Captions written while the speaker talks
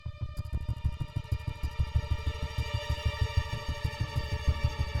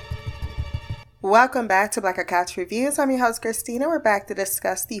Welcome back to Blacker Couch Reviews. I'm your host, Christina. We're back to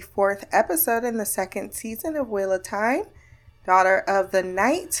discuss the fourth episode in the second season of Wheel of Time, Daughter of the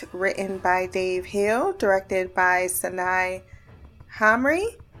Night, written by Dave Hill, directed by Sanai Hamri.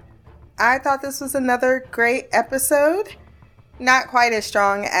 I thought this was another great episode. Not quite as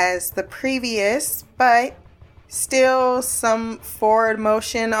strong as the previous, but still some forward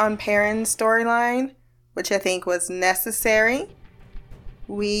motion on Perrin's storyline, which I think was necessary.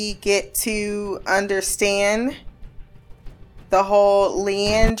 We get to understand the whole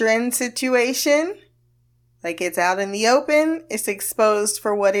Liandrin situation. Like, it's out in the open. It's exposed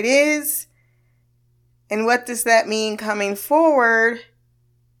for what it is. And what does that mean coming forward?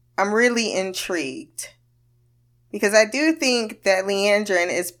 I'm really intrigued. Because I do think that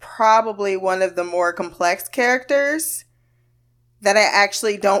Liandrin is probably one of the more complex characters that I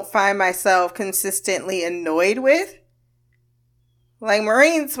actually don't find myself consistently annoyed with. Like,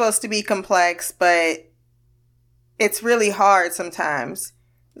 Moiraine's supposed to be complex, but it's really hard sometimes.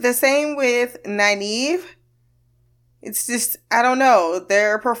 The same with Nynaeve. It's just, I don't know,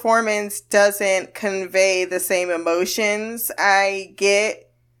 their performance doesn't convey the same emotions I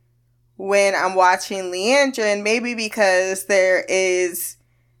get when I'm watching Liandrin, maybe because there is,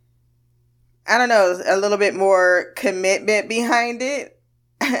 I don't know, a little bit more commitment behind it.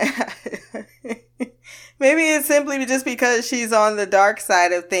 Maybe it's simply just because she's on the dark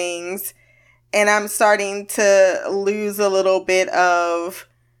side of things and I'm starting to lose a little bit of,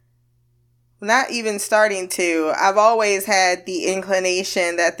 not even starting to, I've always had the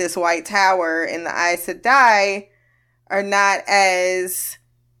inclination that this White Tower and the Aes Sedai are not as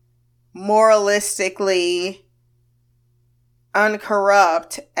moralistically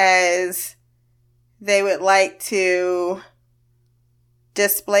uncorrupt as they would like to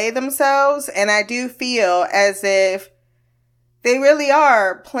display themselves, and I do feel as if they really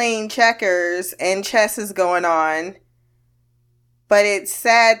are playing checkers and chess is going on, but it's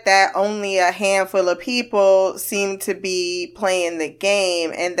sad that only a handful of people seem to be playing the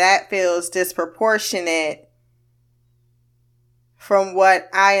game, and that feels disproportionate from what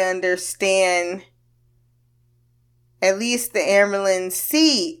I understand at least the Amyrlin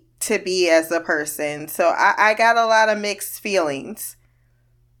see to be as a person. So I got a lot of mixed feelings.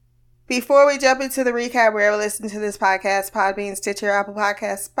 Before we jump into the recap, wherever you listen to this podcast, Podbean, Stitcher, Apple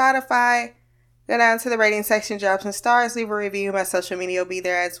Podcasts, Spotify, go down to the rating section, drop some stars, leave a review. My social media will be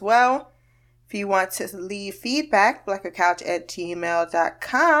there as well. If you want to leave feedback,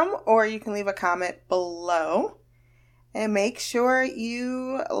 blackercouch@gmail.com, or you can leave a comment below. And make sure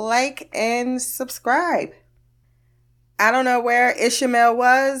you like and subscribe. I don't know where Ishamael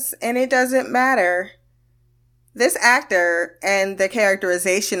was, and it doesn't matter. This actor and the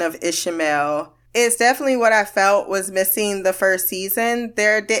characterization of Ishamael is definitely what I felt was missing the first season.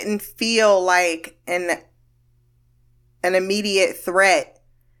 There didn't feel like an immediate threat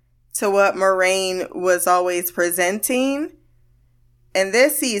to what Moiraine was always presenting. And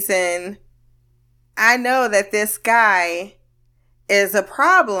this season, I know that this guy is a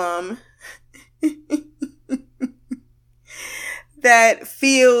problem that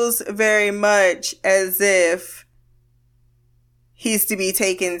feels very much as if he's to be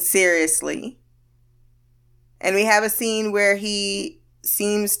taken seriously. And we have a scene where he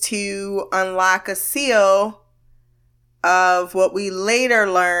seems to unlock a seal of what we later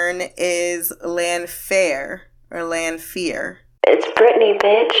learn is Lanfear or Lanfear. It's Brittany,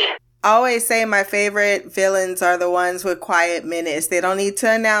 bitch. I always say my favorite villains are the ones with quiet menace. They don't need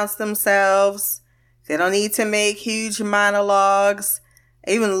to announce themselves. They don't need to make huge monologues.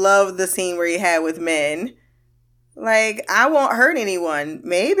 I even love the scene where he had with men. Like, I won't hurt anyone.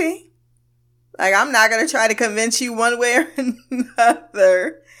 Maybe. Like, I'm not going to try to convince you one way or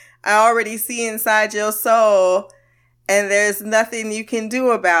another. I already see inside your soul, and there's nothing you can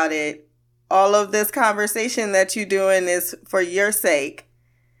do about it. All of this conversation that you're doing is for your sake.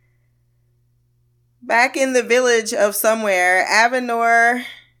 Back in the village of somewhere, Avenor,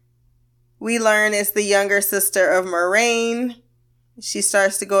 we learn, is the younger sister of Moiraine. She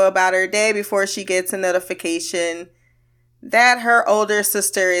starts to go about her day before she gets a notification that her older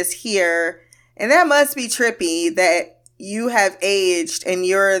sister is here. And that must be trippy that you have aged and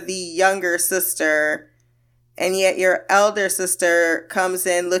you're the younger sister, and yet your elder sister comes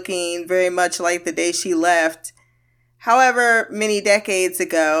in looking very much like the day she left. However many decades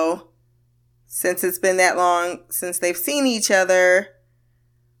ago, since it's been that long since they've seen each other,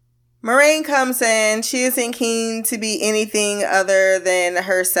 Moiraine comes in. She isn't keen to be anything other than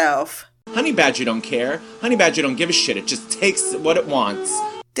herself. Honey Badger don't care. Honey Badger don't give a shit. It just takes what it wants.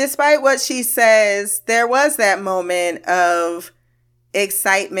 Despite what she says, there was that moment of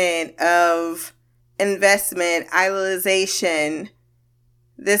excitement, of investment, idolization.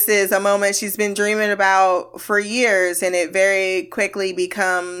 This is a moment she's been dreaming about for years, and it very quickly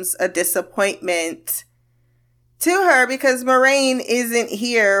becomes a disappointment to her because Moiraine isn't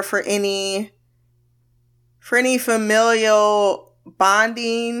here for any familial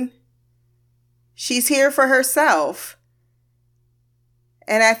bonding. She's here for herself.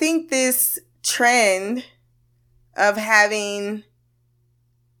 And I think this trend of having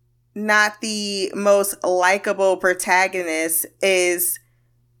not the most likable protagonist is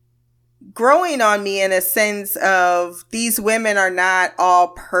growing on me, in a sense of these women are not all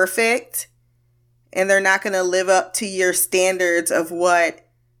perfect and they're not going to live up to your standards of what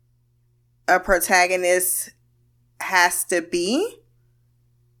a protagonist has to be,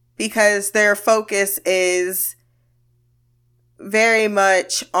 because their focus is very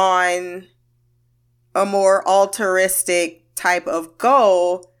much on a more altruistic type of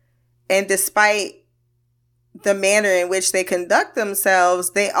goal. And despite the manner in which they conduct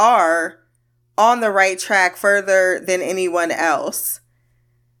themselves, they are on the right track further than anyone else.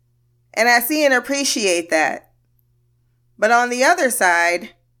 And I see and appreciate that. But on the other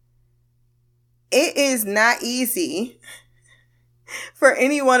side, it is not easy for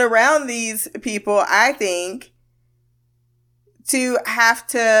anyone around these people, I think, to have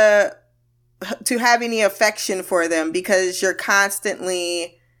any affection for them, because you're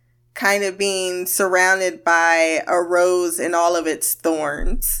constantly kind of being surrounded by a rose and all of its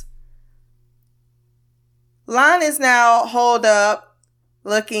thorns. Lan is now holed up,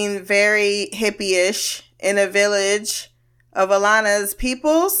 looking very hippie-ish in a village of Alana's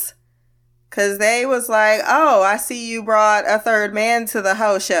peoples, because they was like, oh, I see you brought a third man to the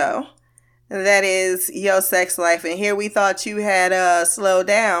whole show. That is your sex life, and here we thought you had slowed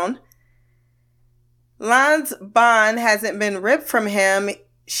down. Lan's bond hasn't been ripped from him.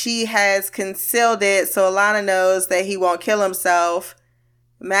 She has concealed it, so Alana knows that he won't kill himself.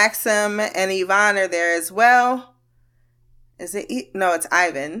 Maxim and Yvonne are there as well. No, it's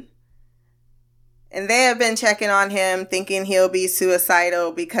Ivan. And they have been checking on him, thinking he'll be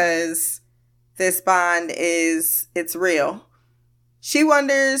suicidal because this bond it's real. She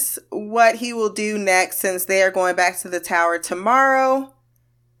wonders what he will do next, since they are going back to the tower tomorrow.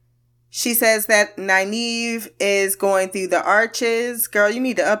 She says that Nynaeve is going through the arches. Girl, you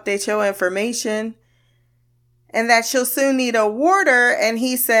need to update your information. And that she'll soon need a warder. And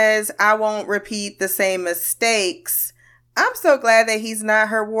he says, I won't repeat the same mistakes. I'm so glad that he's not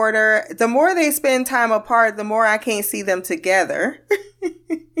her warder. The more they spend time apart, the more I can't see them together.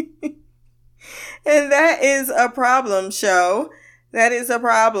 And that is a problem, show. That is a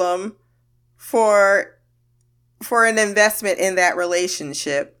problem for an investment in that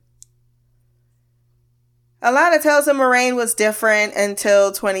relationship. Alana tells him Moiraine was different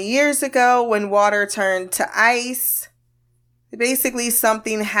until 20 years ago when water turned to ice. Basically,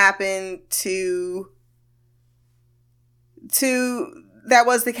 something happened to that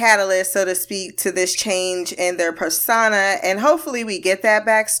was the catalyst, so to speak, to this change in their persona. And hopefully we get that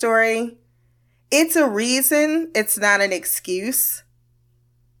backstory. It's a reason. It's not an excuse.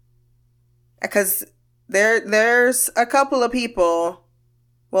 Because there's a couple of people,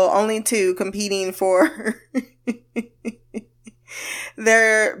 well, only two, competing for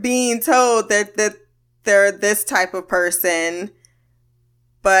they're being told that they're this type of person,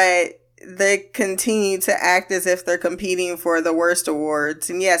 but they continue to act as if they're competing for the worst awards.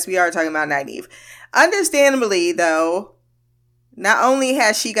 And yes, we are talking about Nynaeve. Understandably, though, not only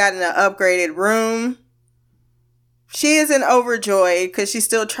has she gotten an upgraded room, she isn't overjoyed because she's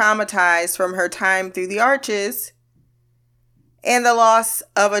still traumatized from her time through the arches and the loss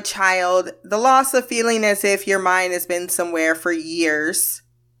of a child, the loss of feeling as if your mind has been somewhere for years.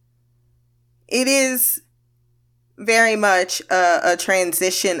 It is very much a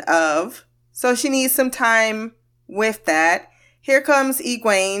transition of, so she needs some time with that. Here comes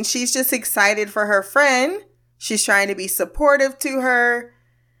Egwene. She's just excited for her friend. She's trying to be supportive to her.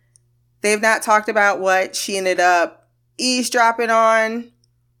 They've not talked about what she ended up eavesdropping on,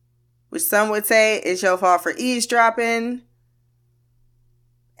 which some would say is your fault for eavesdropping.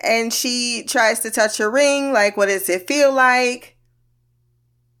 And she tries to touch her ring, like, what does it feel like?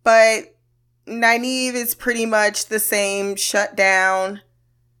 But Nynaeve is pretty much the same, shut down,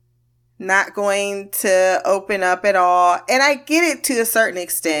 not going to open up at all. And I get it to a certain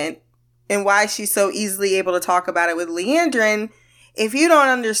extent, and why she's so easily able to talk about it with Liandrin. If you don't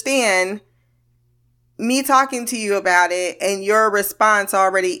understand me talking to you about it and your response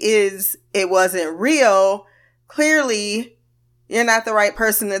already is it wasn't real, clearly you're not the right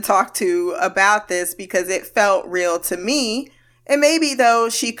person to talk to about this, because it felt real to me And maybe, though,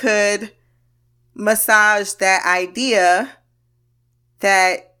 she could massage that idea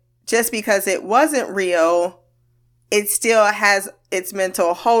that just because it wasn't real, it still has its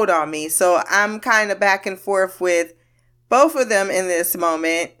mental hold on me. So I'm kind of back and forth with both of them in this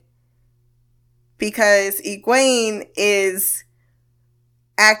moment, because Egwene is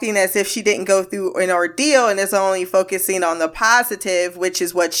acting as if she didn't go through an ordeal and is only focusing on the positive, which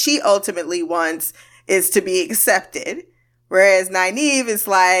is what she ultimately wants, is to be accepted. Whereas Nynaeve is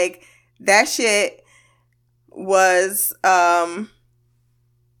like, that shit was a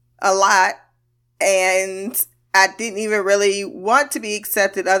lot, and I didn't even really want to be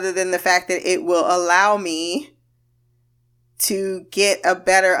accepted, other than the fact that it will allow me to get a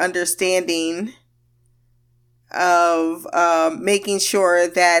better understanding of making sure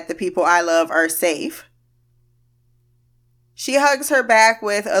that the people I love are safe. She hugs her back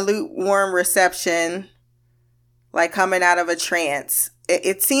with a lukewarm reception, like coming out of a trance.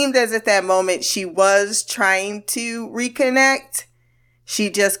 It seemed as if that moment she was trying to reconnect. She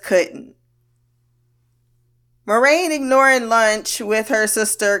just couldn't. Moiraine, ignoring lunch with her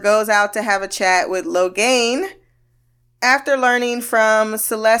sister, goes out to have a chat with Logain after learning from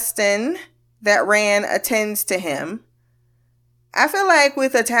Celestine that Rand attends to him. I feel like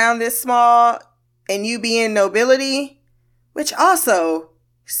with a town this small and you being nobility, which also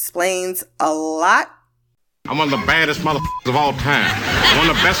explains a lot. I'm one of the baddest motherfuckers of all time. One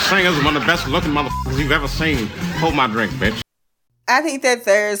of the best singers, one of the best looking motherfuckers you've ever seen. Hold my drink, bitch. I think that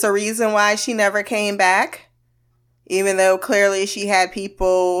there's a reason why she never came back. Even though clearly she had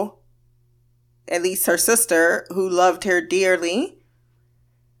people, at least her sister, who loved her dearly.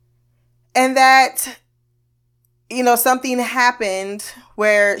 And that, something happened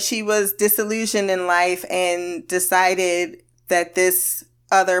where she was disillusioned in life and decided that this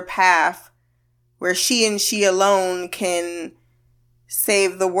other path, where she and she alone can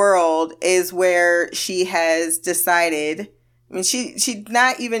save the world, is where she has decided. I mean, she's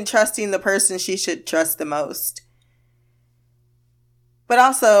not even trusting the person she should trust the most. But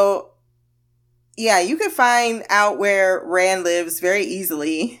also, yeah, you can find out where Rand lives very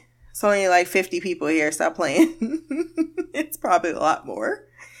easily. It's only like 50 people here. Stop playing. It's probably a lot more.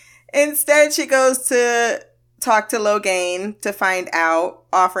 Instead, she goes to talk to Logain to find out,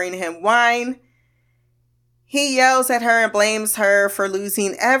 offering him wine. He yells at her and blames her for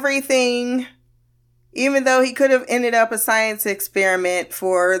losing everything, even though he could have ended up a science experiment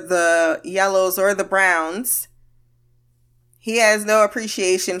for the yellows or the browns. He has no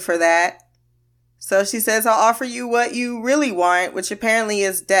appreciation for that. So she says, I'll offer you what you really want, which apparently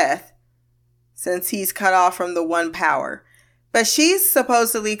is death, since he's cut off from the one power. But she's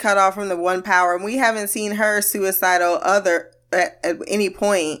supposedly cut off from the one power, and we haven't seen her suicidal at any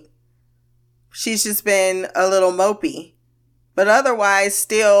point. She's just been a little mopey. But otherwise,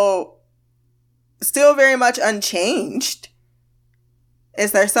 still very much unchanged.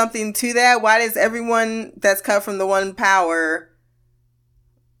 Is there something to that? Why does everyone that's cut from the one power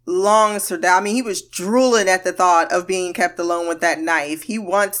longs for that? I mean, he was drooling at the thought of being kept alone with that knife. He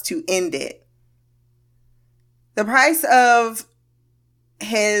wants to end it. The price of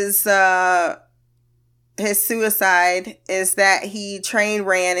his suicide is that he trained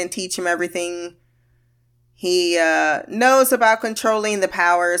Rand and teach him everything he knows about controlling the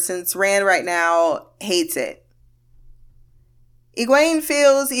power, since Rand right now hates it. Egwene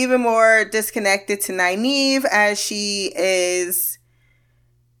feels even more disconnected to Nynaeve, as she is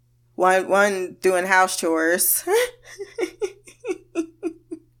one doing house chores.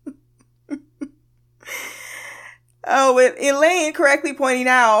 With Elaine correctly pointing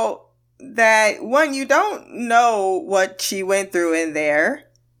out that, one, you don't know what she went through in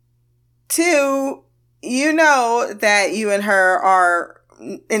there. Two, you know that you and her are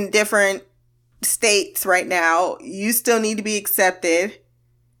in different states right now. You still need to be accepted,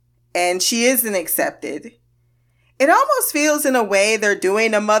 and she isn't accepted. It almost feels in a way they're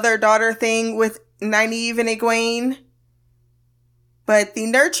doing a mother-daughter thing with Nynaeve and Egwene, but the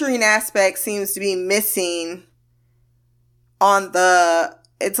nurturing aspect seems to be missing on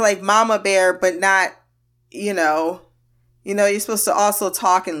it's like mama bear, but not, you're supposed to also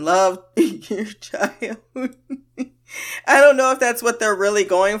talk and love your child. I don't know if that's what they're really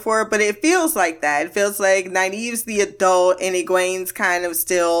going for, but it feels like that. It feels like Nynaeve's the adult and Egwene's kind of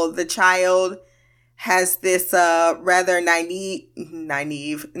still the child, has this rather naive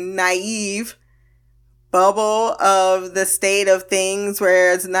bubble of the state of things,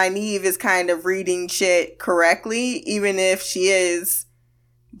 whereas Nynaeve is kind of reading shit correctly, even if she is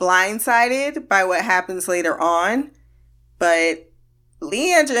blindsided by what happens later on. But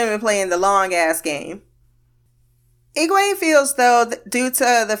Leandrin been playing the long ass game. Egwene feels, though, due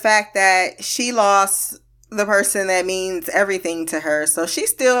to the fact that she lost the person that means everything to her, so she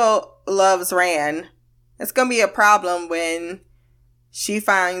still loves Rand. It's going to be a problem when she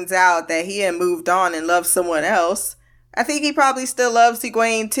finds out that he had moved on and loves someone else. I think he probably still loves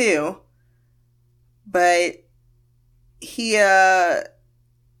Egwene too. But he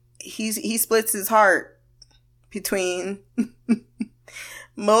splits his heart between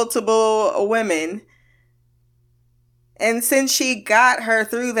multiple women. And since she got her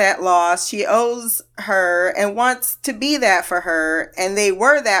through that loss, she owes her and wants to be that for her. And they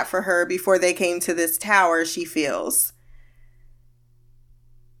were that for her before they came to this tower, she feels.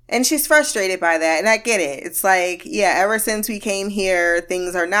 And she's frustrated by that. And I get it. It's like, yeah, ever since we came here,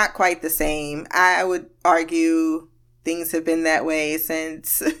 things are not quite the same. I would argue things have been that way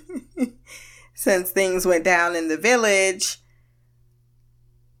since, since things went down in the village.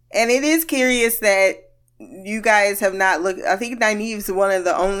 And it is curious that you guys have not looked. I think Nynaeve's one of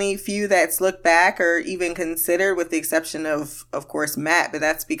the only few that's looked back or even considered, with the exception of course, Mat. But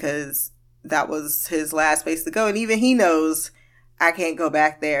that's because that was his last place to go. And even he knows, I can't go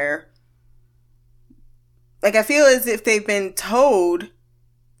back there. Like, I feel as if they've been told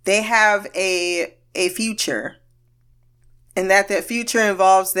they have a future. And that future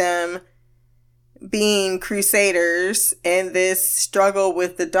involves them being crusaders in this struggle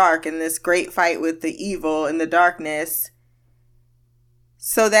with the dark and this great fight with the evil and the darkness.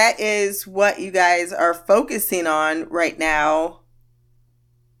 So that is what you guys are focusing on right now.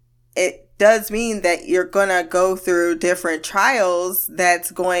 It does mean that you're gonna go through different trials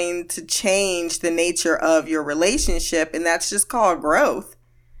that's going to change the nature of your relationship, and that's just called growth.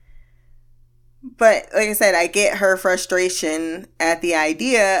 But like I said, I get her frustration at the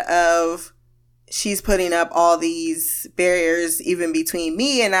idea of she's putting up all these barriers even between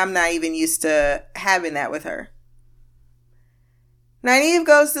me, and I'm not even used to having that with her. Nynaeve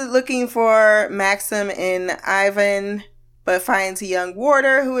goes to looking for Maxim and Ivan, but finds a young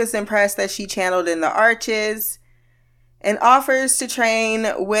warder who is impressed that she channeled in the arches and offers to train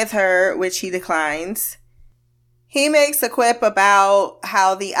with her, which he declines. He makes a quip about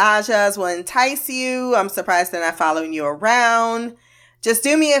how the Ajas will entice you. I'm surprised they're not following you around. Just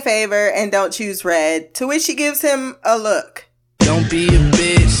do me a favor and don't choose red. To which she gives him a look. Don't be a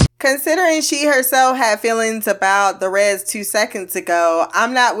bitch. Considering she herself had feelings about the Reds 2 seconds ago,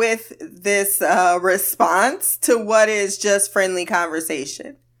 I'm not with this response to what is just friendly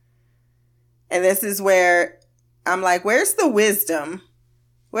conversation. And this is where I'm like, where's the wisdom?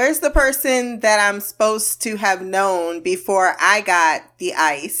 Where's the person that I'm supposed to have known before I got the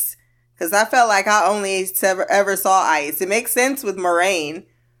ice? Because I felt like I only ever saw ice. It makes sense with Moraine.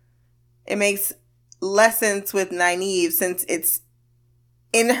 It makes less sense with Nynaeve, since it's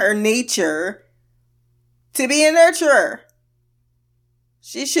in her nature to be a nurturer.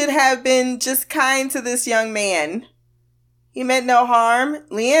 She should have been just kind to this young man. He meant no harm.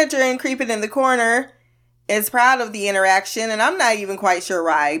 Liandrin, creeping in the corner, is proud of the interaction, and I'm not even quite sure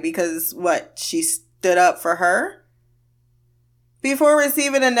why, because she stood up for her? Before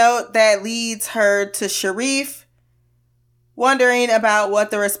receiving a note that leads her to Sharif, wondering about what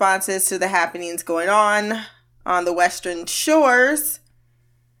the response is to the happenings going on the western shores.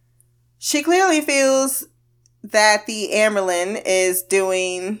 She clearly feels that the Amyrlin is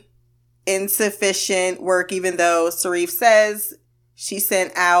doing insufficient work, even though Sharif says she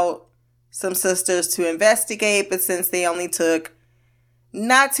sent out some sisters to investigate, but since they only took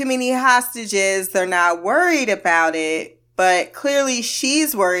not too many hostages, they're not worried about it. But clearly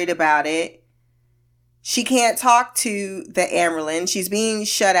she's worried about it. She can't talk to the Amyrlin. She's being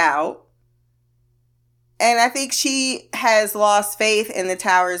shut out. And I think she has lost faith in the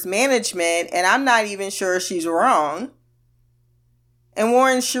tower's management, and I'm not even sure she's wrong. And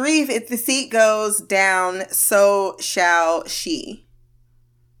warns Sharif, if the seat goes down, so shall she.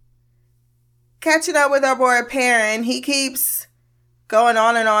 Catching up with our boy Perrin, he keeps going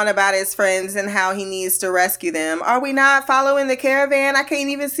on and on about his friends and how he needs to rescue them. Are we not following the caravan? I can't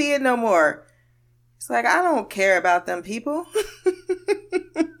even see it no more. It's like, I don't care about them people.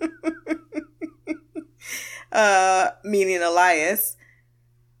 Meaning Elias.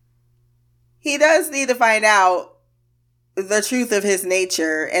 He does need to find out the truth of his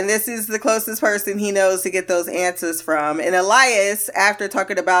nature, and this is the closest person he knows to get those answers from. And Elias, after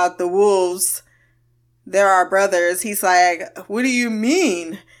talking about the wolves, they're our brothers, he's like, what do you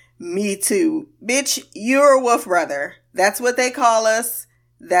mean? Me too. Bitch, you're a wolf brother. That's what they call us.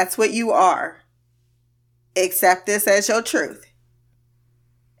 That's what you are. Accept this as your truth.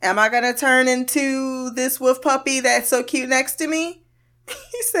 Am I going to turn into this wolf puppy that's so cute next to me?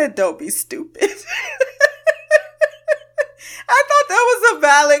 He said, don't be stupid. was a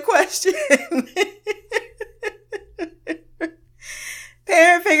valid question.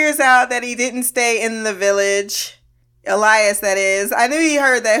 Perrin figures out that he didn't stay in the village. Elias, that is. I knew he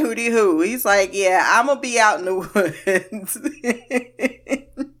heard that hooty hoo. He's like, yeah, I'm going to be out in the woods.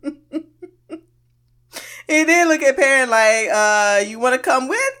 He did look at Perrin like, you want to come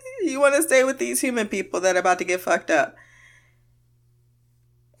with? You want to stay with these human people that are about to get fucked up?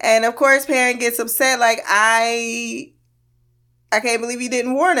 And of course, Perrin gets upset like, I can't believe you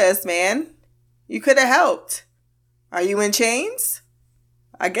didn't warn us, man. You could have helped. Are you in chains?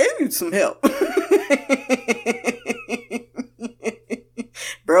 I gave you some help.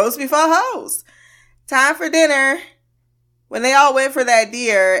 Bros before hoes. Time for dinner. When they all went for that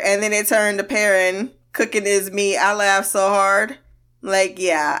deer and then it turned to Perrin cooking his meat, I laughed so hard. Like,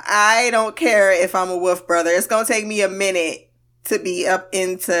 yeah, I don't care if I'm a wolf brother. It's going to take me a minute to be up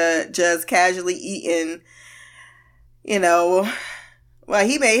into just casually eating, well,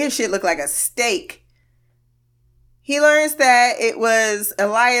 he made his shit look like a steak. He learns that it was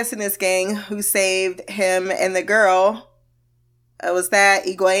Elias and his gang who saved him and the girl. Was that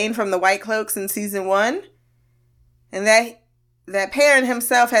Egwene from the White Cloaks in season 1? And that Perrin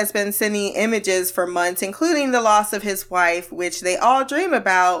himself has been sending images for months, including the loss of his wife, which they all dream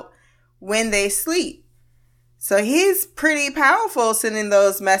about when they sleep. So he's pretty powerful sending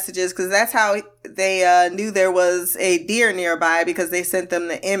those messages because that's how they knew there was a deer nearby, because they sent them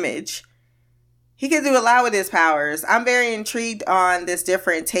the image. He can do a lot with his powers. I'm very intrigued on this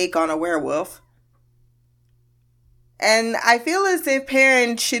different take on a werewolf. And I feel as if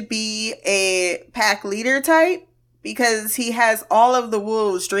Perrin should be a pack leader type because he has all of the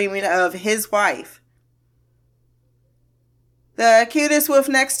wolves dreaming of his wife. The cutest wolf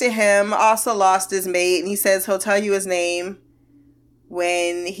next to him also lost his mate, and he says he'll tell you his name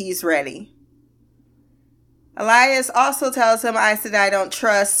when he's ready. Elias also tells him, I said I don't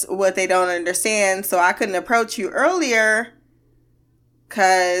trust what they don't understand, so I couldn't approach you earlier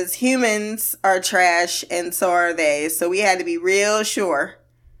because humans are trash and so are they, so we had to be real sure.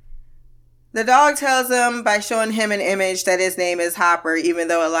 The dog tells him by showing him an image that his name is Hopper, even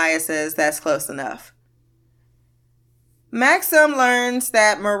though Elias says that's close enough. Maxim learns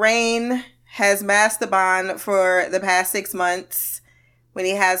that Moraine has masked the bond for the past 6 months when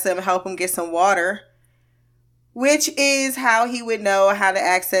he has him help him get some water, which is how he would know how to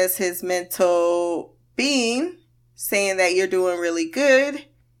access his mental being, saying that you're doing really good.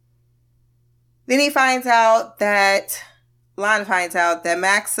 Then Lana finds out that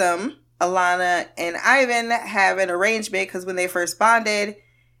Maxim, Alana, and Ivan have an arrangement because when they first bonded,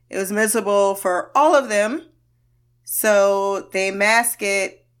 it was miserable for all of them. So they mask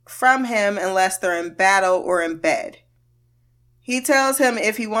it from him unless they're in battle or in bed. He tells him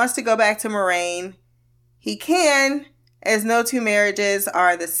if he wants to go back to Moraine, he can, as no two marriages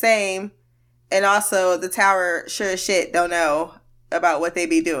are the same. And also, the tower sure as shit don't know about what they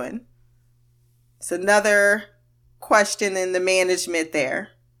be doing. It's another question in the management there.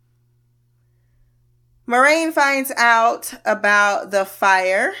 Moraine finds out about the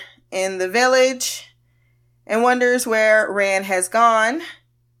fire in the village and wonders where Rand has gone.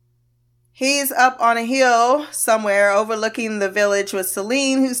 He's up on a hill somewhere overlooking the village with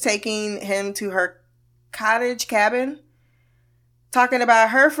Selene, who's taking him to her cabin, talking about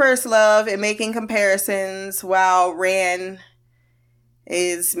her first love and making comparisons while Rand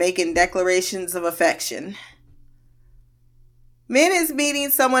is making declarations of affection. Min is meeting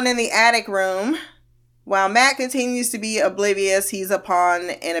someone in the attic room while Matt continues to be oblivious he's a pawn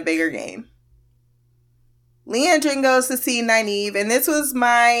in a bigger game. Liandrin goes to see Nynaeve, and this was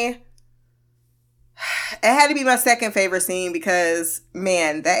it had to be my second favorite scene because,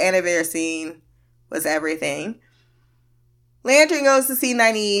 man, that Annabelle scene was everything. Liandrin goes to see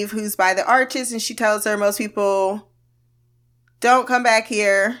Nynaeve, who's by the arches, and she tells her most people don't come back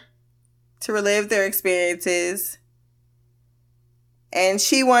here to relive their experiences. And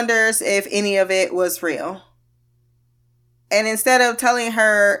she wonders if any of it was real. And instead of telling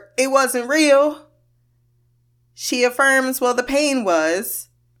her it wasn't real, she affirms, well, the pain was,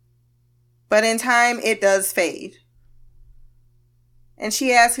 but in time it does fade. And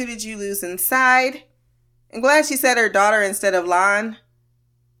she asks, who did you lose inside? I'm glad she said her daughter instead of Lan.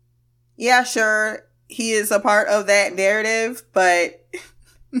 Yeah, sure, he is a part of that narrative, but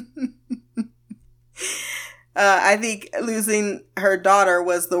I think losing her daughter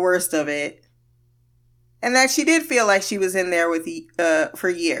was the worst of it. And that she did feel like she was in there with for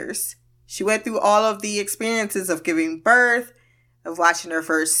years. She went through all of the experiences of giving birth, of watching her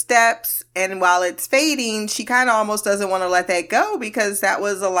first steps, and while it's fading, she kind of almost doesn't want to let that go because that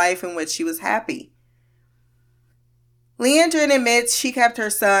was a life in which she was happy. Liandrin admits she kept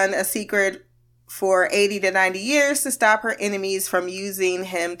her son a secret for 80 to 90 years to stop her enemies from using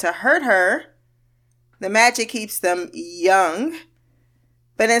him to hurt her. The magic keeps them young.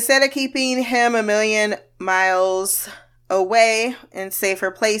 But instead of keeping him a million miles away in safer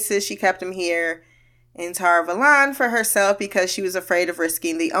places, she kept him here in Tar Valon for herself because she was afraid of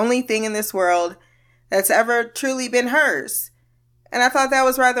risking the only thing in this world that's ever truly been hers. And I thought that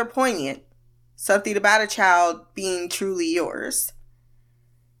was rather poignant. Something about a child being truly yours.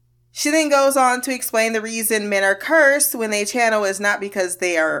 She then goes on to explain the reason men are cursed when they channel is not because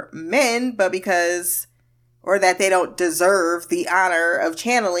they are men, but because, or that they don't deserve the honor of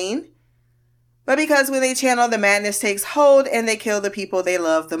channeling, but because when they channel, the madness takes hold and they kill the people they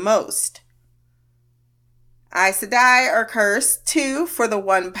love the most. Aes Sedai are cursed too, for the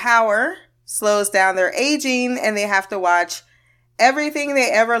one power slows down their aging and they have to watch everything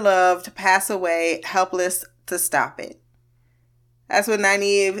they ever loved pass away, helpless to stop it. That's what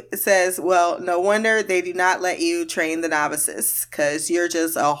Nynaeve says, well, no wonder they do not let you train the novices, because you're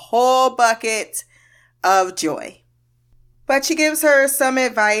just a whole bucket of joy. But she gives her some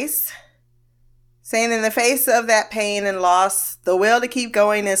advice, saying in the face of that pain and loss, the will to keep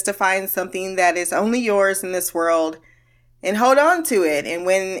going is to find something that is only yours in this world and hold on to it. And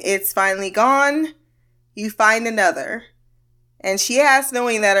when it's finally gone, you find another. And she asks,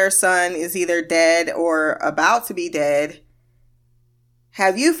 knowing that her son is either dead or about to be dead,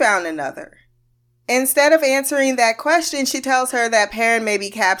 have you found another? Instead of answering that question, she tells her that Perrin may be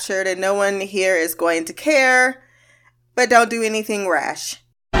captured and no one here is going to care, but don't do anything rash.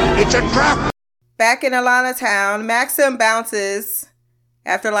 It's a trap! Back in Alana Town, Maxim bounces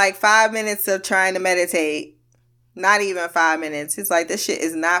after like 5 minutes of trying to meditate. Not even 5 minutes. He's like, this shit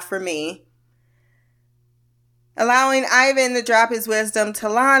is not for me. Allowing Ivan to drop his wisdom to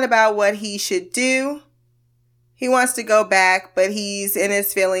Lan about what he should do. He wants to go back, but he's in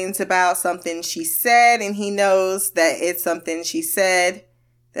his feelings about something she said, and he knows that it's something she said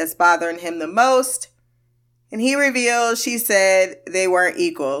that's bothering him the most. And he reveals she said they weren't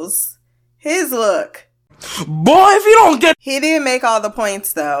equals. His look. Boy, if you don't get... He didn't make all the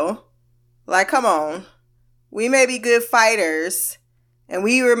points, though. Like, come on. We may be good fighters, and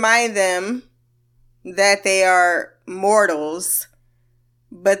we remind them that they are mortals,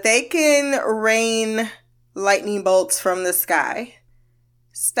 but they can rain lightning bolts from the sky.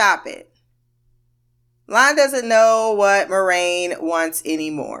 Stop it. Lan doesn't know what Moiraine wants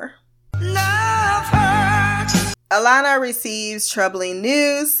anymore. Love hurts. Alana receives troubling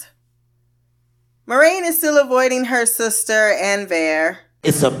news. Moiraine is still avoiding her sister and Vare.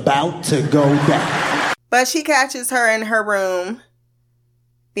 It's about to go down. But she catches her in her room,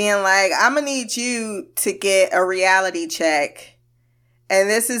 being like, I'm gonna need you to get a reality check. And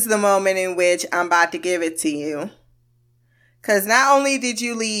this is the moment in which I'm about to give it to you. Because not only did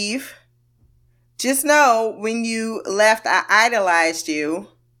you leave, just know when you left, I idolized you.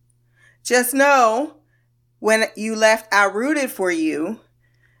 Just know when you left, I rooted for you.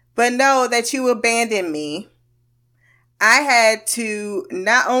 But know that you abandoned me. I had to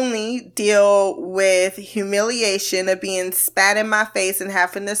not only deal with humiliation of being spat in my face and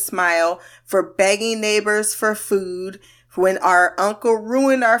having to smile for begging neighbors for food when our uncle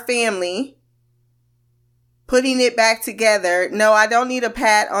ruined our family, putting it back together. No, I don't need a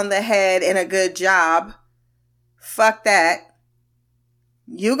pat on the head and a good job. Fuck that.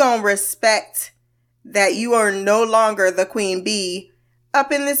 You gonna respect that you are no longer the queen bee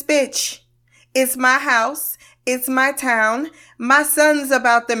up in this bitch. It's my house. It's my town. My son's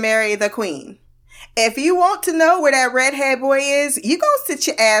about to marry the queen. If you want to know where that redhead boy is, you gonna sit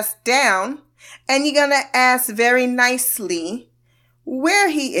your ass down and you're gonna ask very nicely where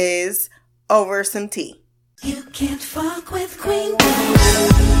he is over some tea. You can't fuck with Queen Bee.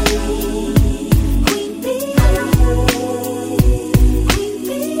 Queen Bee. Queen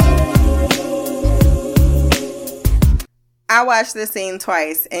Bee. I watched this scene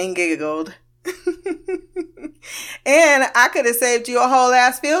twice and giggled. And I could have saved you a whole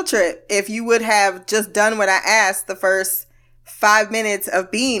ass field trip if you would have just done what I asked the first 5 minutes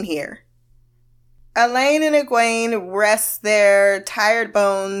of being here. Elaine and Egwene rest their tired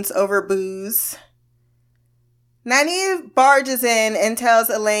bones over booze. Nynaeve barges in and tells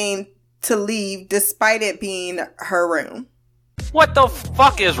Elaine to leave despite it being her room. What the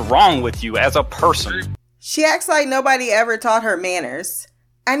fuck is wrong with you as a person? She acts like nobody ever taught her manners.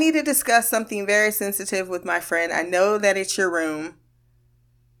 I need to discuss something very sensitive with my friend. I know that it's your room,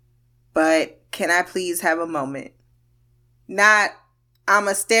 but can I please have a moment? Not,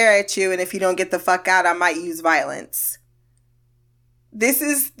 I'ma stare at you, and if you don't get the fuck out, I might use violence. This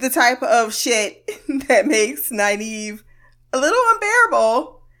is the type of shit that makes Nynaeve a little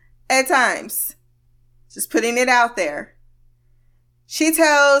unbearable at times. Just putting it out there. She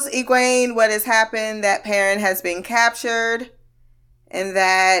tells Egwene what has happened, that Perrin has been captured, and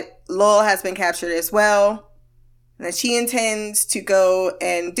that Lowell has been captured as well. And that she intends to go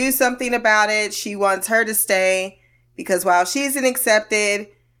and do something about it. She wants her to stay because while she's an accepted,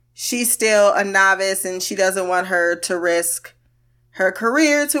 she's still a novice and she doesn't want her to risk her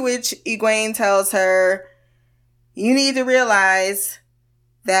career, to which Egwene tells her, you need to realize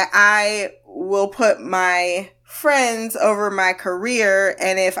that I will put my friends over my career,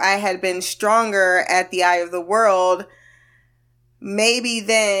 and if I had been stronger at the eye of the world, maybe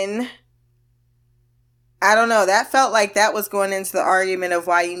then, I don't know, that felt like that was going into the argument of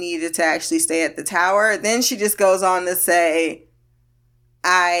why you needed to actually stay at the tower. Then she just goes on to say,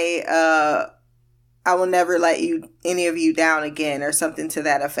 I will never let any of you down again, or something to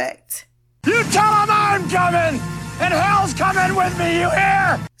that effect. You tell them I'm coming, and hell's coming with me, you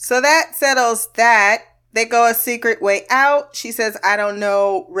hear? So that settles that. They go a secret way out. She says, I don't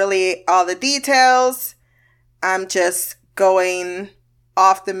know really all the details. I'm just going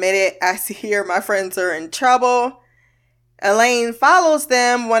off the minute I hear my friends are in trouble. Elaine follows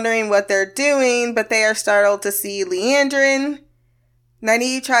them, wondering what they're doing, but they are startled to see Liandrin.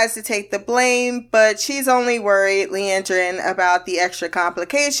 Nynaeve tries to take the blame, but she's only worried, Liandrin, about the extra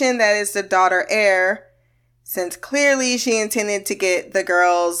complication that is the daughter heir, since clearly she intended to get the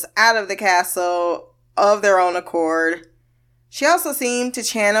girls out of the castle of their own accord. She also seemed to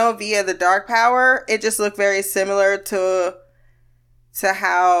channel via the dark power. It just looked very similar to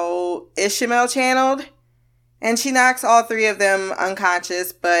how Ishamael channeled. And she knocks all three of them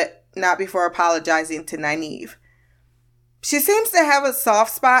unconscious, but not before apologizing to Nynaeve. She seems to have a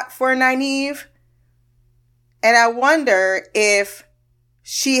soft spot for Nynaeve. And I wonder if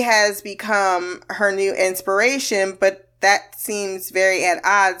she has become her new inspiration, but that seems very at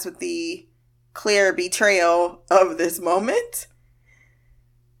odds with the clear betrayal of this moment.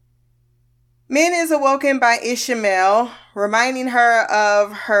 Min is awoken by Ishamael, reminding her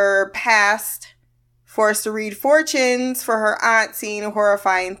of her past, forced to read fortunes for her aunt seeing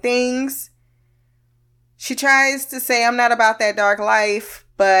horrifying things. She tries to say, I'm not about that dark life,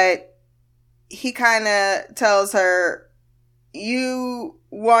 but he kind of tells her, you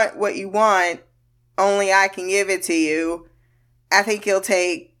want what you want, only I can give it to you. I think you'll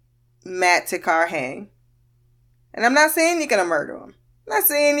take Mat to Karhang. And I'm not saying you're going to murder him. I'm not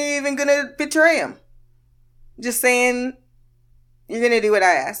saying you're even going to betray him. Just saying you're going to do what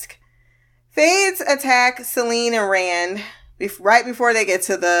I ask. Fades attack Selene and Rand right before they get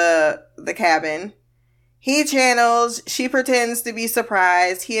to the cabin. He channels. She pretends to be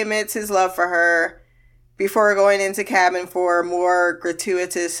surprised. He admits his love for her before going into cabin for more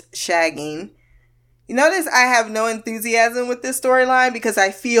gratuitous shagging. You notice I have no enthusiasm with this storyline because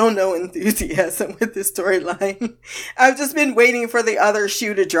I feel no enthusiasm with this storyline. I've just been waiting for the other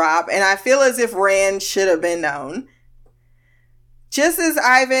shoe to drop, and I feel as if Rand should have been known. Just as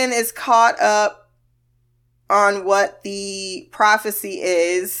Ivan is caught up on what the prophecy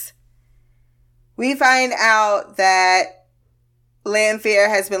is, we find out that Lanfear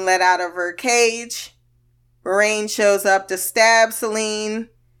has been let out of her cage. Moraine shows up to stab Selene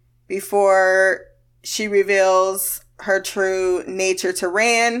before she reveals her true nature to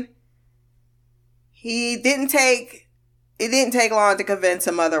Rand. It didn't take long to convince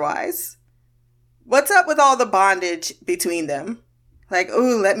him otherwise. What's up with all the bondage between them? Like,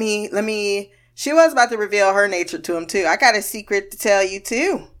 ooh, let me. She was about to reveal her nature to him too. I got a secret to tell you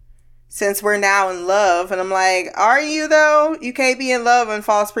too, since we're now in love. And I'm like, are you though? You can't be in love on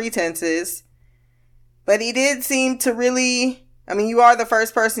false pretenses. But he did seem to really, I mean, you are the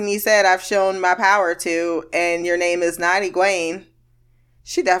first person he said I've shown my power to, and your name is not Egwene.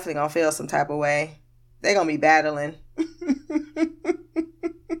 She definitely gonna feel some type of way. They gonna be battling.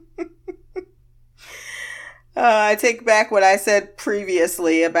 I take back what I said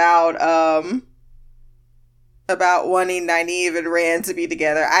previously about wanting Nynaeve and Rand to be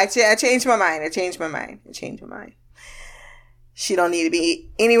together. I changed my mind. She don't need to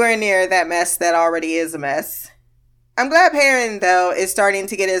be anywhere near that mess that already is a mess. I'm glad Perrin, though, is starting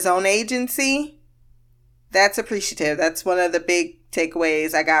to get his own agency. That's appreciative. That's one of the big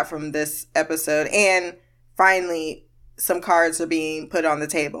takeaways I got from this episode. And finally, some cards are being put on the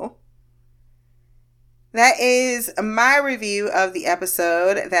table. That is my review of the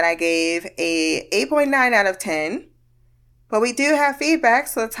episode that I gave a 8.9 out of 10. But we do have feedback,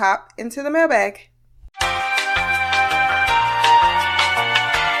 so let's hop into the mailbag.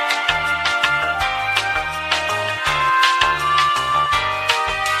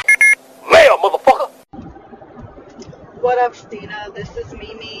 Mail, motherfucker! What up, Stina? This is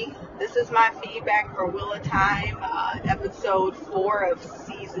Mimi. This is my feedback for Wheel of Time, episode 4 of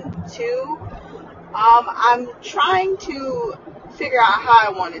season 2. I'm trying to figure out how I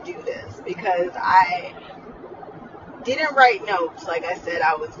want to do this because I didn't write notes like I said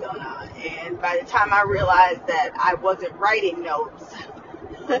I was gonna, and by the time I realized that I wasn't writing notes,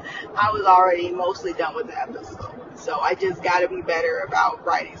 I was already mostly done with the episode. So I just got to be better about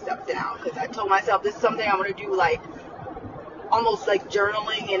writing stuff down, because I told myself this is something I'm going to do, like almost like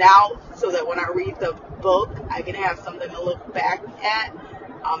journaling it out, so that when I read the book I can have something to look back at,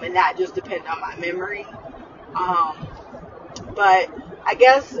 and not just depend on my memory. But I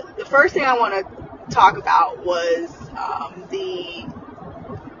guess the first thing I want to talk about was the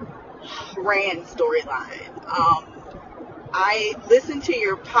Rand storyline. I listened to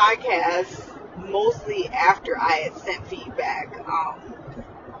your podcast mostly after I had sent feedback.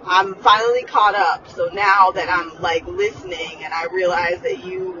 I'm finally caught up, so now that I'm like listening and I realize that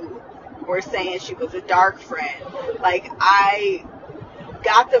you were saying she was a dark friend, like I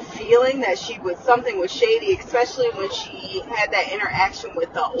got the feeling that something was shady, especially when she had that interaction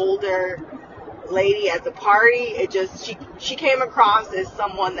with the older lady at the party. It just, she came across as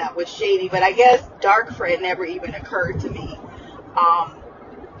someone that was shady, but I guess dark friend never even occurred to me.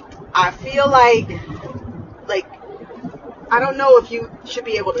 I feel like I don't know if you should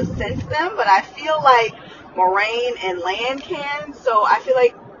be able to sense them, but I feel like Moiraine and Lan can. So I feel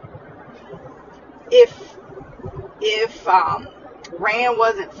like if Rand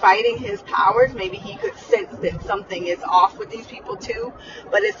wasn't fighting his powers, maybe he could sense that something is off with these people too.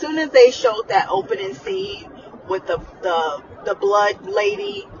 But as soon as they showed that opening scene with the blood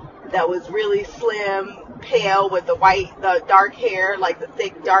lady that was really slim, pale, with the dark hair, like the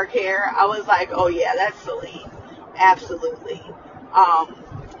thick dark hair, I was like, oh yeah, that's Celine. Absolutely.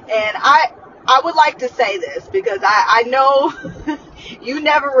 And I would like to say this because I know you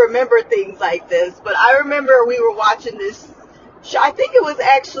never remember things like this, but I remember we were watching this show. I think it was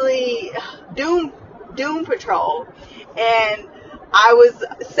actually Doom Patrol, and I was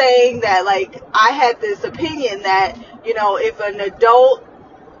saying that, like, I had this opinion that, you know, if you're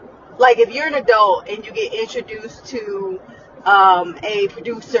an adult and you get introduced to a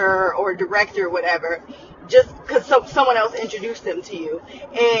producer or director or whatever, just because someone else introduced them to you,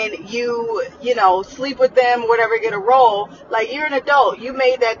 and you know, sleep with them, whatever, get a role, like, you're an adult, you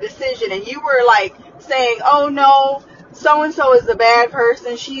made that decision, and you were like saying, oh no, so-and-so is a bad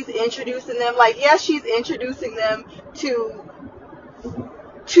person, she's introducing them. Like, yes, she's introducing them to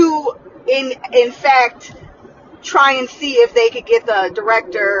in fact try and see if they could get the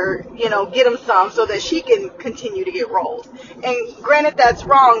director, you know, get him some so that she can continue to get roles. And granted, that's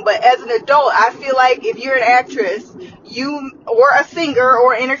wrong, but as an adult, I feel like if you're an actress, or a singer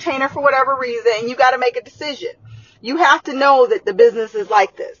or entertainer for whatever reason, you got to make a decision. You have to know that the business is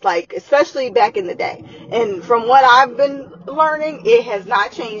like this, like, especially back in the day. And from what I've been learning, it has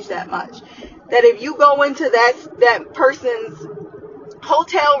not changed that much. That if you go into that person's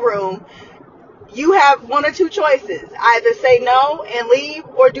hotel room, you have one or two choices. Either say no and leave,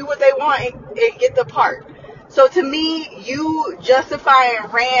 or do what they want and get the part. So to me, you justifying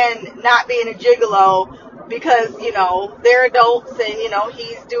Rand not being a gigolo because, you know, they're adults and, you know,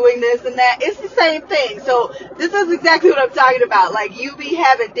 he's doing this and that, it's the same thing. So this is exactly what I'm talking about. Like, you be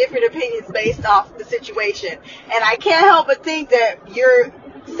having different opinions based off the situation. And I can't help but think that you're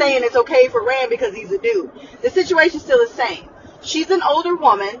saying it's okay for Rand because he's a dude. The situation's still the same. She's an older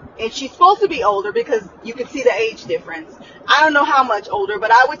woman, and she's supposed to be older because you can see the age difference. I don't know how much older,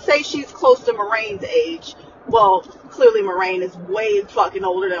 but I would say she's close to Moraine's age. Well, clearly Moiraine is way fucking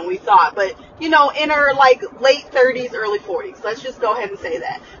older than we thought, but, you know, in her, like, late 30s, early 40s. Let's just go ahead and say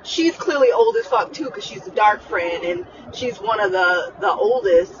that. She's clearly old as fuck, too, because she's a dark friend, and she's one of the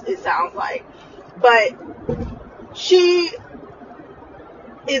oldest, it sounds like. But she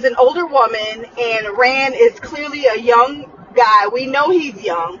is an older woman, and Rand is clearly a young guy. We know he's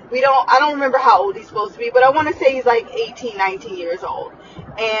young. I don't remember how old he's supposed to be, but I want to say he's like 18, 19 years old.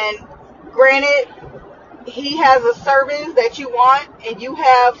 And granted, he has a service that you want, and you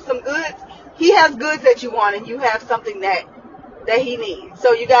have some goods. He has goods that you want, and you have something that he needs.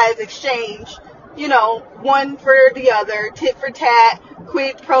 So you guys exchange, you know, one for the other, tit for tat,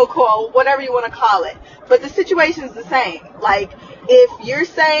 quid pro quo, whatever you want to call it. But the situation's the same. Like, if you're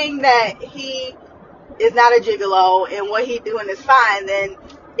saying that he is not a gigolo and what he's doing is fine, then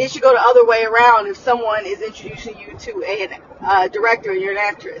it should go the other way around if someone is introducing you to a director and you're an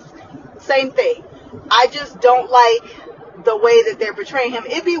actress. Same thing. I just don't like the way that they're portraying him.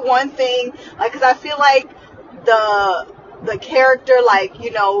 It'd be one thing, like, because I feel like the character, like,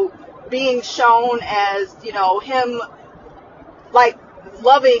 you know, being shown as, you know, him like,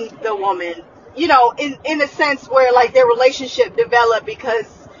 loving the woman, you know, in a sense where, like, their relationship developed because,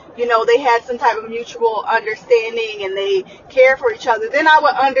 you know, they had some type of mutual understanding and they care for each other, then I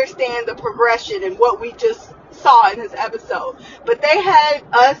would understand the progression and what we just saw in this episode. But they had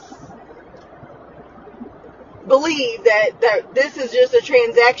us believe that this is just a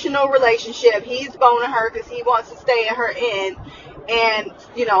transactional relationship. He's boning her because he wants to stay at her end, and,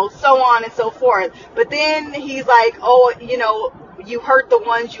 you know, so on and so forth. But then he's like, oh, you know, you hurt the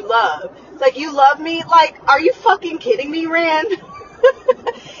ones you love. It's like, you love me? Like, are you fucking kidding me, Rand?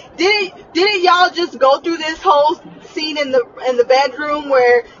 Didn't y'all just go through this whole scene in the bedroom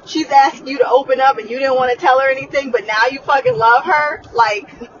where she's asking you to open up and you didn't want to tell her anything, but now you fucking love her? Like,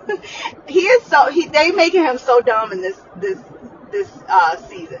 they making him so dumb in this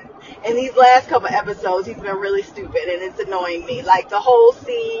season. In these last couple episodes, he's been really stupid, and it's annoying me. Like, the whole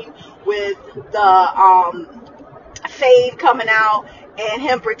scene with the Fade coming out and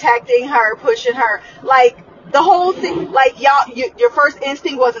him protecting her, pushing her, like, the whole thing, like, your first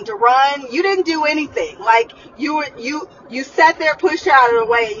instinct wasn't to run. You didn't do anything. Like, you sat there, pushed her out of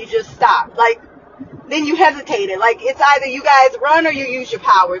the way, and you just stopped. Like, then you hesitated. Like, it's either you guys run or you use your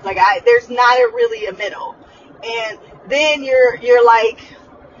powers. Like, there's not really a middle. And then you're like,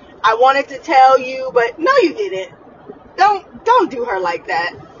 I wanted to tell you, but no, you didn't. Don't do her like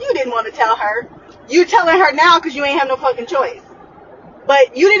that. You didn't want to tell her. You telling her now because you ain't have no fucking choice.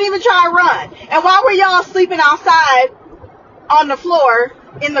 But you didn't even try to run. And why were y'all sleeping outside on the floor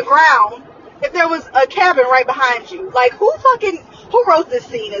in the ground if there was a cabin right behind you? Like, who wrote this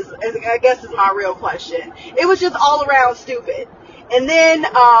scene is I guess is my real question. It was just all around stupid. And then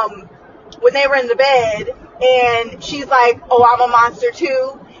when they were in the bed and she's like, oh, I'm a monster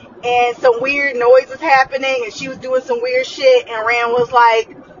too, and some weird noise was happening and she was doing some weird shit, and Rand was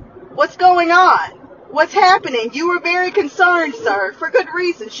like, what's going on? What's happening? You were very concerned, sir, for good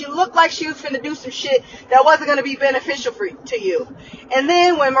reason. She looked like she was finna do some shit that wasn't gonna be beneficial to you. And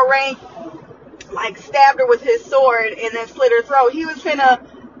then when Moraine, like, stabbed her with his sword and then slit her throat, he was finna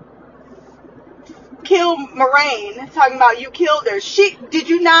kill Moraine, talking about you killed her.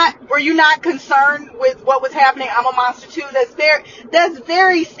 Were you not concerned with what was happening? I'm a monster too. That's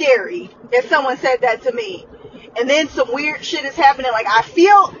very scary if someone said that to me. And then some weird shit is happening. Like, I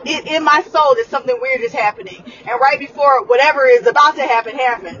feel it in my soul that something weird is happening. And right before whatever is about to happen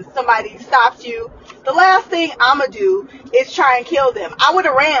happens, somebody stops you. The last thing I'm going to do is try and kill them. I would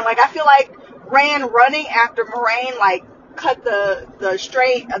have ran. Like, I feel like Rand running after Moraine, like, cut the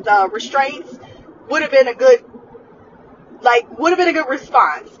restraints would have been a good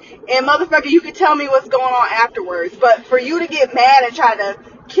response. And motherfucker, you could tell me what's going on afterwards. But for you to get mad and try to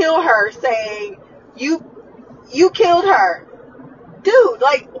kill her saying, you killed her. Dude,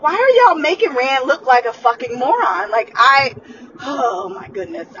 like, why are y'all making Rand look like a fucking moron? Like, oh my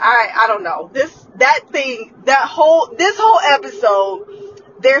goodness. I don't know. This whole episode,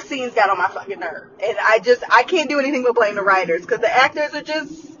 their scenes got on my fucking nerve. And I can't do anything but blame the writers, because the actors are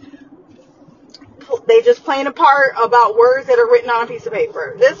they just playing a part about words that are written on a piece of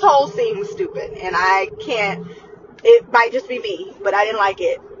paper. This whole scene was stupid, and it might just be me, but I didn't like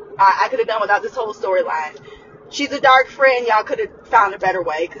it. I could have done without this whole storyline. She's a dark friend. Y'all could have found a better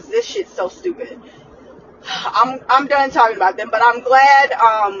way, because this shit's so stupid. I'm done talking about them, but I'm glad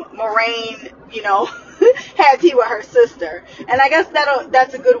Moraine, you know, had tea with her sister, and I guess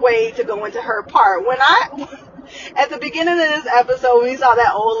that's a good way to go into her part. At the beginning of this episode, when we saw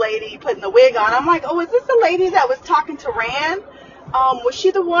that old lady putting the wig on, I'm like, oh, is this the lady that was talking to Rand? Was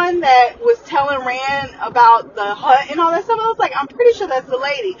she the one that was telling Rand about the hut and all that stuff? I was like, I'm pretty sure that's the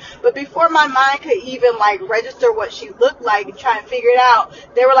lady. But before my mind could even, like, register what she looked like and try and figure it out,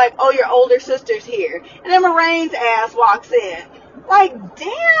 they were like, oh, your older sister's here. And then Moraine's ass walks in. Like,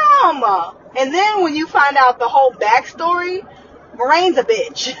 damn! And then when you find out the whole backstory, Moraine's a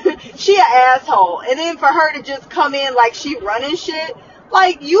bitch. She an asshole. And then for her to just come in like she running shit,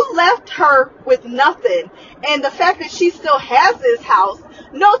 like, you left her with nothing. And the fact that she still has this house,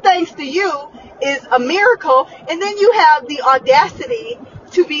 no thanks to you, is a miracle. And then you have the audacity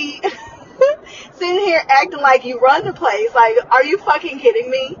to be sitting here acting like you run the place. Like, are you fucking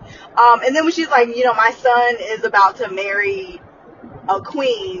kidding me? And then when she's like, you know, my son is about to marry a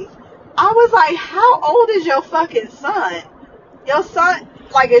queen, I was like, how old is your fucking son? Your son,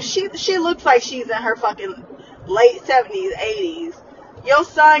 like, if she looks like she's in her fucking late 70s, 80s. Your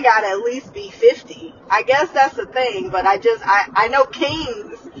son gotta at least be 50. I guess that's the thing, but I know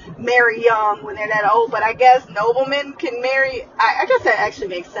kings marry young when they're that old, but I guess noblemen can marry. I guess that actually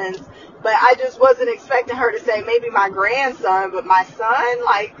makes sense, but I just wasn't expecting her to say maybe my grandson, but my son,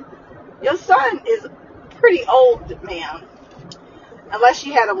 like, your son is pretty old, ma'am. unless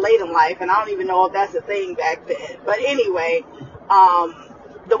she had them late in life, and I don't even know if that's a thing back then. But anyway,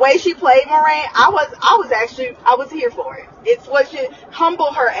 the way she played Moraine, I was here for it. It's what should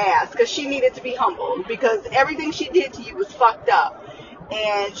humble her ass, because she needed to be humbled, because everything she did to you was fucked up,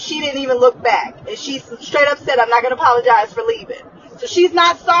 and she didn't even look back, and she straight up said, I'm not going to apologize for leaving. So she's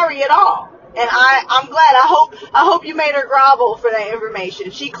not sorry at all. And I'm glad. I hope you made her grovel for that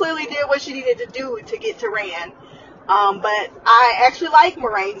information. She clearly did what she needed to do to get to Rand. But I actually like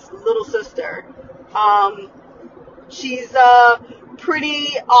Moraine's little sister. She's a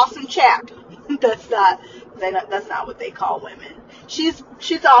pretty awesome chap. That's not what they call women. She's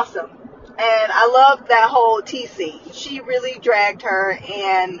awesome. And I love that whole tea scene. She really dragged her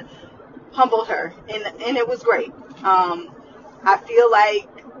and humbled her. And it was great. I feel like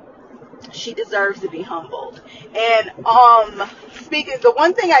she deserves to be humbled. And the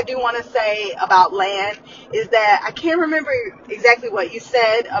one thing I do want to say about Lan is that I can't remember exactly what you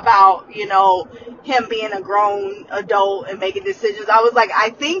said about, him being a grown adult and making decisions. I was like, I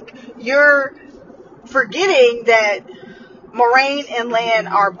think you're forgetting that Moraine and Lan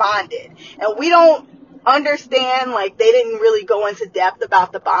are bonded. And we don't understand, like, they didn't really go into depth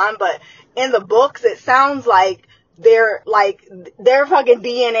about the bond, but in the books it sounds like their fucking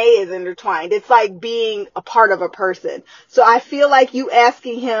DNA is intertwined. It's like being a part of a person. So I feel like you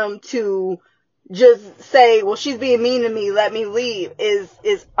asking him to just say, well, she's being mean to me, let me leave,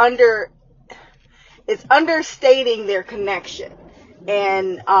 it's understating their connection.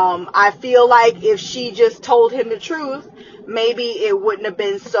 And I feel like if she just told him the truth, maybe it wouldn't have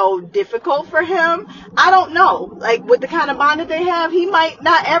been so difficult for him. I don't know. Like, with the kind of bond that they have, he might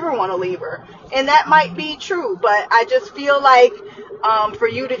not ever want to leave her. And that might be true. But I just feel like for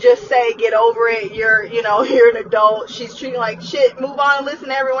you to just say, get over it, you're an adult, she's treating like shit, move on and listen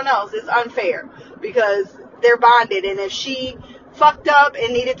to everyone else, it's unfair. Because they're bonded. And if she fucked up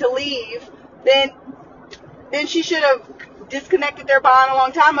and needed to leave, then she should have disconnected their bond a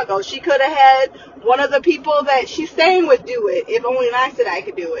long time ago. She could have had one of the people that she's staying with do it, if only Aes Sedai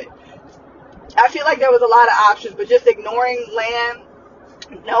could do it. I feel like there was a lot of options, but just ignoring Lan,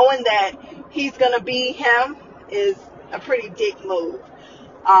 knowing that he's gonna be him, is a pretty dick move.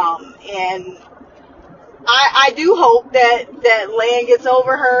 And I do hope that Lan gets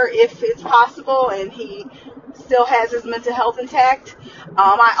over her if it's possible, and he still has his mental health intact.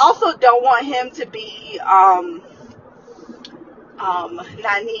 I also don't want him to be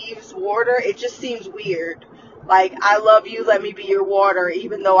Nynaeve's warder. It just seems weird. Like, I love you, let me be your warder,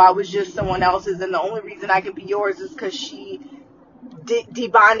 even though I was just someone else's, and the only reason I could be yours is because she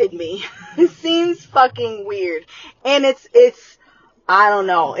debonded me. It seems fucking weird. And it's I don't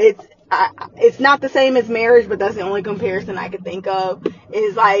know, it's not the same as marriage, but that's the only comparison I could think of.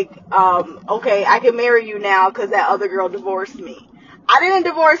 Is like, okay, I can marry you now because that other girl divorced me. I didn't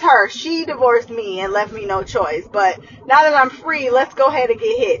divorce her. She divorced me and left me no choice. But now that I'm free, let's go ahead and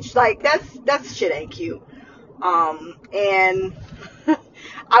get hitched. Like, that's shit ain't cute. And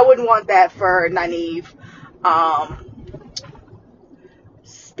I wouldn't want that for Nynaeve.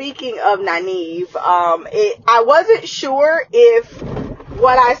 Speaking of Nynaeve, I wasn't sure if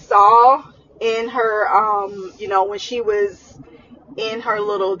what I saw in her, when she was in her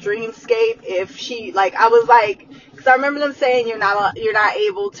little dreamscape, if she, like, I was like, because I remember them saying you're not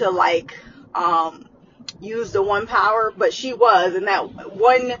able to, like, use the one power, but she was, and that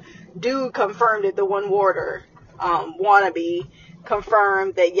one dude confirmed it, the one warder, wannabe,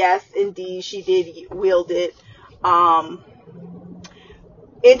 confirmed that yes, indeed, she did wield it.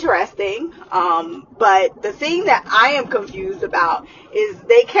 Interesting. But the thing that I am confused about is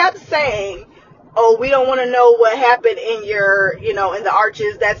they kept saying, oh, we don't want to know what happened in your, in the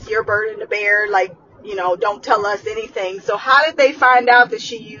arches. That's your burden to bear. Like, don't tell us anything. So how did they find out that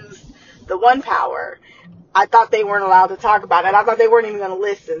she used the one power? I thought they weren't allowed to talk about it. I thought they weren't even going to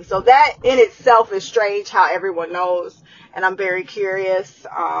listen. So that in itself is strange how everyone knows. And I'm very curious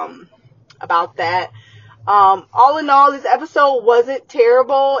about that. All in all, this episode wasn't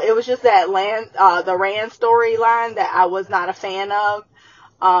terrible. It was just that the Rand storyline that I was not a fan of.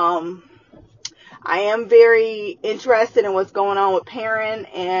 I am very interested in what's going on with Perrin,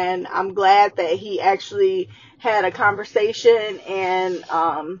 and I'm glad that he actually had a conversation and,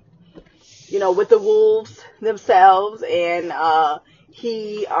 with the wolves themselves, and,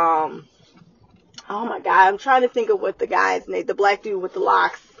 he, oh my God, I'm trying to think of what the guy's name, the black dude with the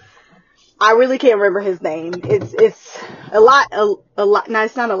locks. I really can't remember his name. It's a lot, no,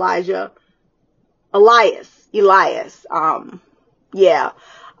 it's not Elijah. Elias. Yeah.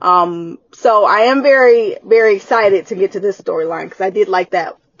 So I am very, very excited to get to this storyline because I did like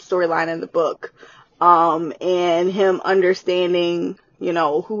that storyline in the book. and him understanding, you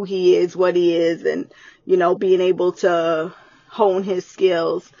know, who he is, what he is, and, you know, being able to hone his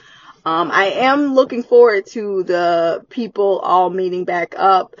skills. I am looking forward to the people all meeting back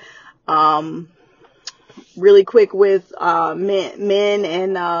up. Really quick with Min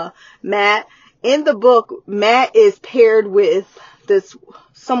and Matt. In the book, Matt is paired with this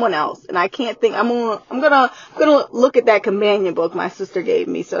someone else, and I can't think. I'm gonna look at that companion book my sister gave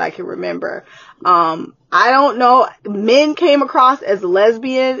me so that I can remember. I don't know. Min came across as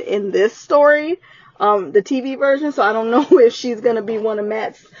lesbian in this story, the TV version, so I don't know if she's gonna be one of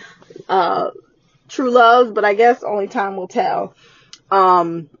Matt's true loves, but I guess only time will tell.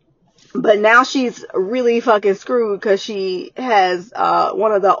 But now she's really fucking screwed because she has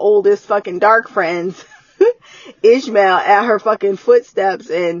one of the oldest fucking dark friends, Ishmael, at her fucking footsteps,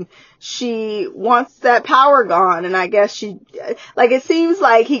 and she wants that power gone. And I guess it seems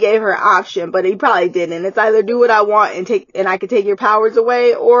like he gave her an option, but he probably didn't. It's either do what I want and I can take your powers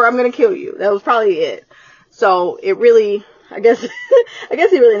away, or I'm gonna kill you. That was probably it. So it really, I guess he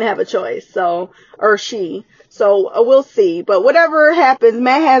really didn't have a choice. So, or she. So we'll see. But whatever happens,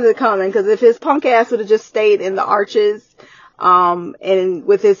 Matt has it coming, because if his punk ass would have just stayed in the Arches, and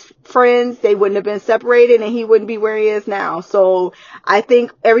with his friends, they wouldn't have been separated, and he wouldn't be where he is now. So I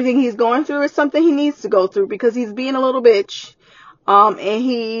think everything he's going through is something he needs to go through, because he's being a little bitch. And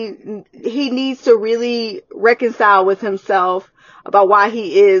he needs to really reconcile with himself about why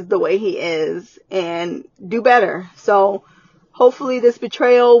he is the way he is and do better. So hopefully this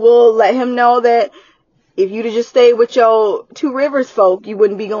betrayal will let him know that if you'd have just stayed with your Two Rivers folk, you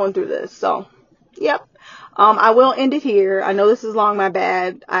wouldn't be going through this. So, yep. I will end it here. I know this is long, my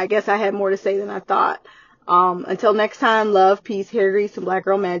bad. I guess I had more to say than I thought. Until next time, love, peace, hair grease, and black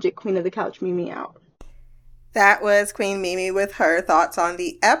girl magic. Queen of the Couch, Mimi out. That was Queen Mimi with her thoughts on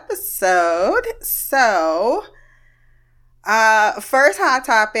the episode. So, first hot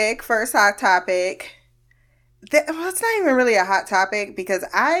topic. Well, it's not even really a hot topic because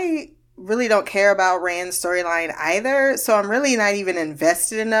I really don't care about Rand's storyline either, so I'm really not even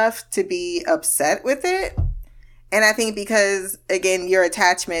invested enough to be upset with it. And I think because, again, your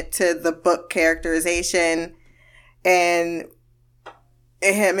attachment to the book characterization and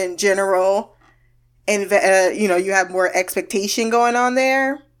him in general, and you have more expectation going on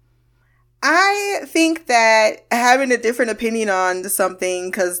there. I think that having a different opinion on something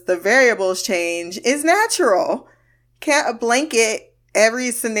because the variables change is natural. Can't blanket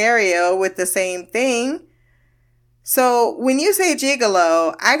every scenario with the same thing. So when you say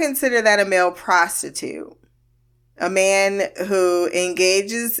gigolo, I consider that a male prostitute. A man who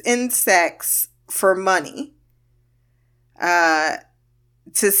engages in sex for money. To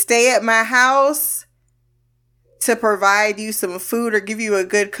stay at my house, to provide you some food or give you a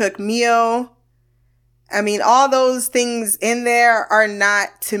good cooked meal. I mean, all those things in there are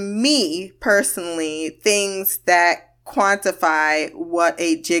not, to me personally, things that quantify what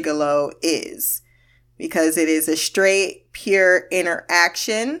a gigolo is, because it is a straight, pure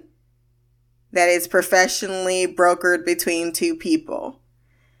interaction that is professionally brokered between two people.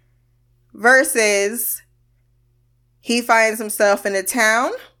 Versus, he finds himself in a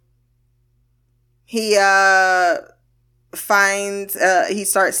town. He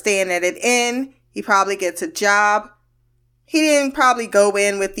starts staying at an inn. He probably gets a job. He didn't probably go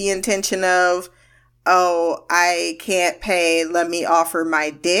in with the intention of, oh, I can't pay, let me offer my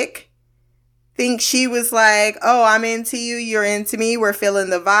dick. Think she was like, oh, I'm into you, you're into me, we're feeling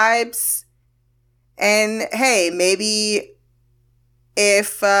the vibes. And hey, maybe I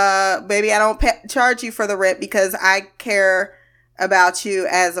don't charge you for the rent because I care about you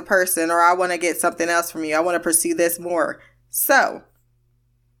as a person, or I want to get something else from you. I want to pursue this more. So,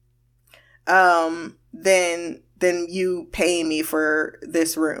 then you pay me for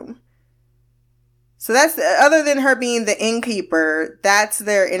this room. So that's, other than her being the innkeeper, that's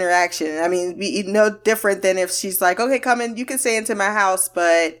their interaction. I mean, be no different than if she's like, okay, come in, you can stay into my house,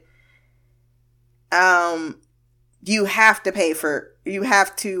 but you have to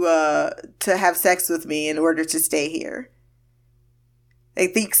have sex with me in order to stay here.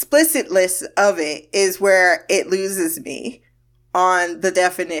 Like, the explicitness of it is where it loses me on the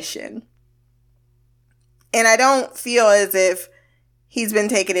definition. And I don't feel as if he's been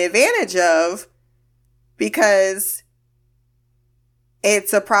taken advantage of, because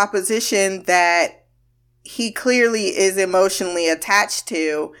it's a proposition that he clearly is emotionally attached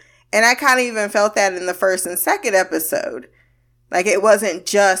to. And I kind of even felt that in the first and second episode. Like, it wasn't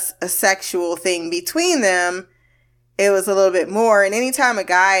just a sexual thing between them. It was a little bit more. And anytime a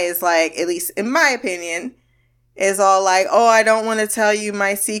guy is like, at least in my opinion, is all like, oh, I don't want to tell you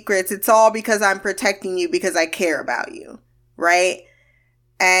my secrets. It's all because I'm protecting you because I care about you, right?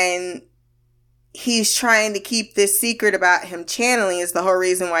 And he's trying to keep this secret about him channeling is the whole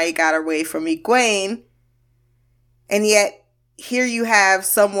reason why he got away from Egwene. And yet here you have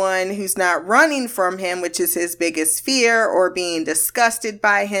someone who's not running from him, which is his biggest fear, or being disgusted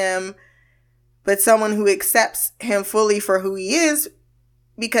by him, but someone who accepts him fully for who he is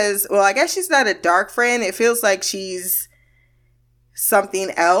because, well, I guess she's not a dark friend. It feels like she's something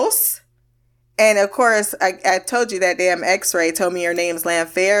else. And of course, I told you that damn X-Ray told me her name's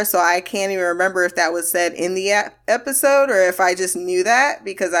Lanfear, so I can't even remember if that was said in the episode or if I just knew that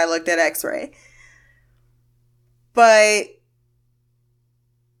because I looked at X-Ray. But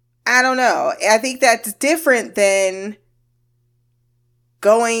I don't know. I think that's different than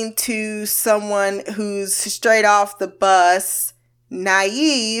going to someone who's straight off the bus,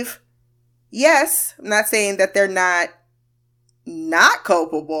 naive. Yes, I'm not saying that they're not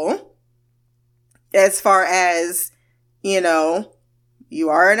culpable. As far as, you know, you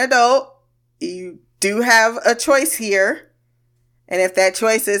are an adult, you do have a choice here. And if that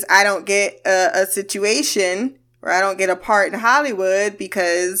choice is I don't get a situation or I don't get a part in Hollywood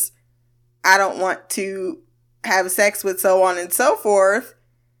because I don't want to have sex with so on and so forth,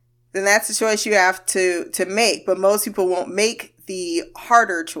 then that's a choice you have to make. But most people won't make the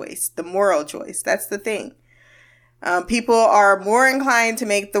harder choice, the moral choice. That's the thing. People are more inclined to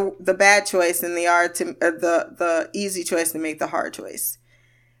make the bad choice than they are to the easy choice to make the hard choice.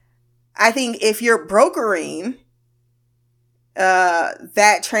 I think if you're brokering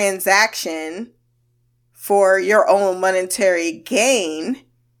that transaction for your own monetary gain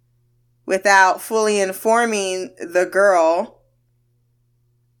without fully informing the girl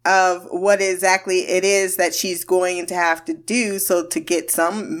of what exactly it is that she's going to have to do, so to get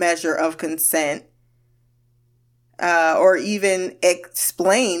some measure of consent, or even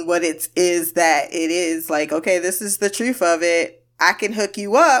explain what it is that it is. Like, okay, this is the truth of it. I can hook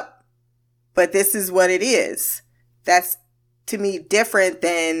you up, but this is what it is. That's, to me, different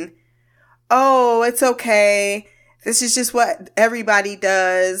than, oh, it's okay. This is just what everybody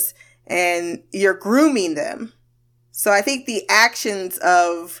does, and you're grooming them. So I think the actions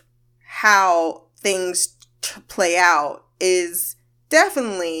of how things play out is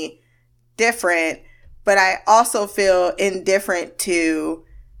definitely different. But I also feel indifferent to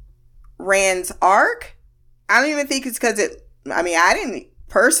Rand's arc. I don't even think it's because I didn't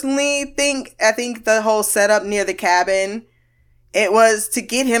personally I think the whole setup near the cabin, it was to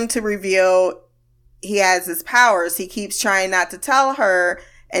get him to reveal he has his powers. He keeps trying not to tell her,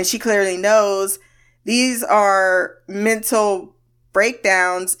 and she clearly knows these are mental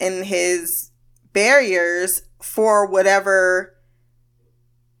breakdowns in his barriers for whatever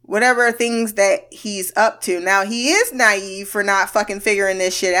things that he's up to. Now, he is naive for not fucking figuring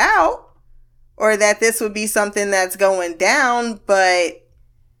this shit out, or that this would be something that's going down, but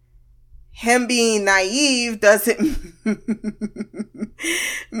him being naive doesn't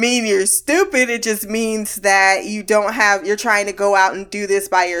mean you're stupid. It just means that you're trying to go out and do this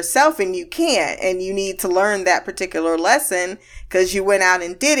by yourself and you can't, and you need to learn that particular lesson because you went out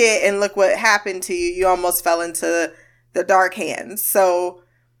and did it, and look what happened to you. You almost fell into the dark hands. So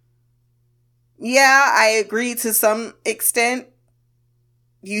yeah, I agree to some extent.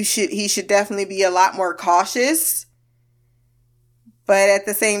 He should definitely be a lot more cautious. But at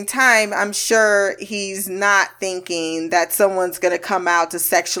the same time, I'm sure he's not thinking that someone's going to come out to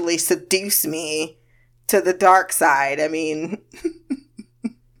sexually seduce me to the dark side. I mean,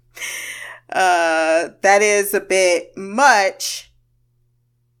 that is a bit much.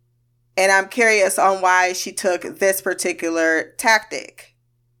 And I'm curious on why she took this particular tactic.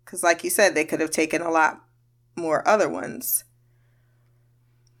 Because like you said, they could have taken a lot more other ones.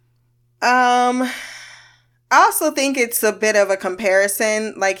 I also think it's a bit of a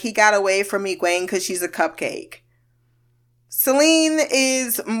comparison. Like, he got away from Egwene because she's a cupcake. Selene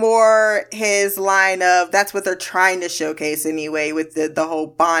is more his line of, that's what they're trying to showcase anyway, with the whole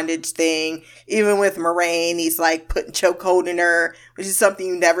bondage thing. Even with Moiraine, he's like putting chokehold in her, which is something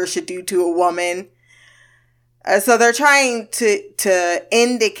you never should do to a woman. So they're trying to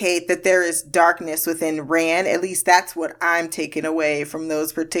indicate that there is darkness within Rand. At least that's what I'm taking away from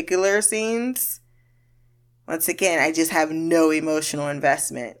those particular scenes. Once again, I just have no emotional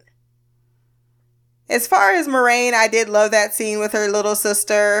investment. As far as Moiraine, I did love that scene with her little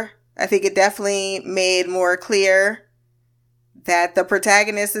sister. I think it definitely made more clear that the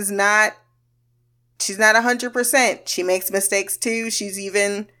protagonist she's not 100%. She makes mistakes too. She's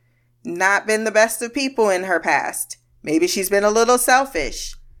even not been the best of people in her past. Maybe she's been a little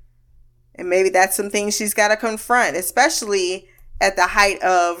selfish. And maybe that's some things she's got to confront, especially at the height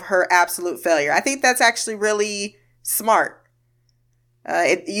of her absolute failure. I think that's actually really smart.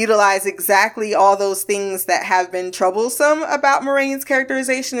 It utilized exactly all those things that have been troublesome about Moiraine's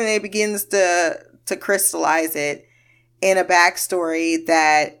characterization, and it begins to crystallize it in a backstory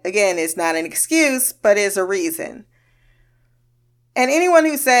that, again, is not an excuse, but is a reason. And anyone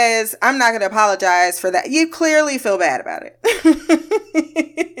who says, I'm not going to apologize for that, you clearly feel bad about it.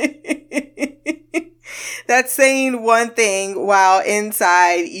 That's saying one thing while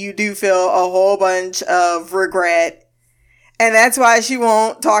inside you do feel a whole bunch of regret. And that's why she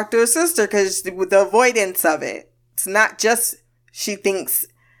won't talk to her sister, because the avoidance of it. It's not just she thinks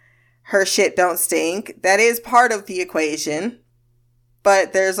her shit don't stink. That is part of the equation.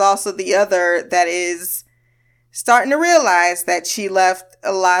 But there's also the other that is starting to realize that she left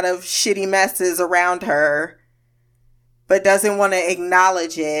a lot of shitty messes around her, but doesn't want to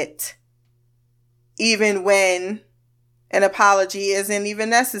acknowledge it, even when an apology isn't even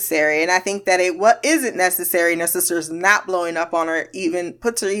necessary. And I think that what isn't necessary, and her sister's not blowing up on her, even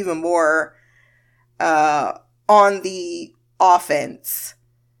puts her even more on the offense.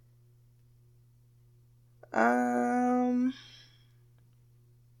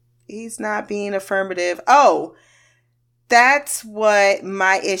 He's not being affirmative. Oh, that's what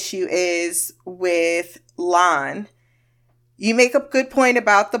my issue is with Lon. You make a good point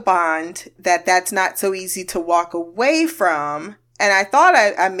about the bond, that's not so easy to walk away from. And I thought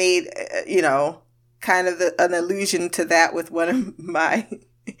I made, kind of an allusion to that with one of my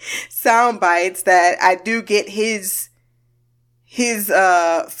sound bites, that I do get his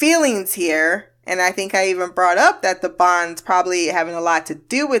feelings here. And I think I even brought up that the bond's probably having a lot to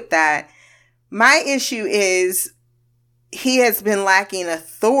do with that. My issue is he has been lacking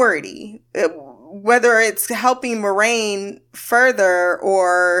authority, whether it's helping Moiraine further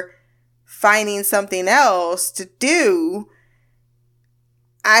or finding something else to do.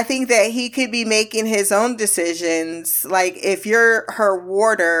 I think that he could be making his own decisions. Like, if you're her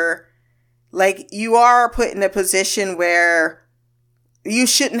warder, like, you are put in a position where you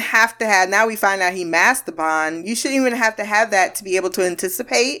shouldn't have to have, now we find out he masked the bond. You shouldn't even have to have that to be able to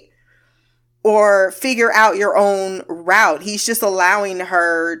anticipate or figure out your own route. He's just allowing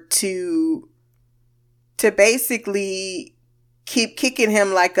her to basically keep kicking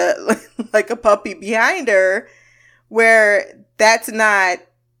him like a puppy behind her, where that's not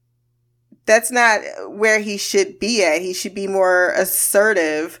where he should be at. He should be more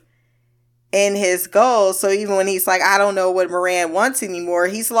assertive in his goals. So even when he's like, I don't know what Moiraine wants anymore,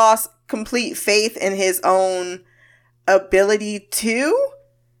 he's lost complete faith in his own ability to.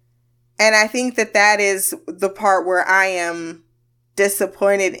 And I think that is the part where I am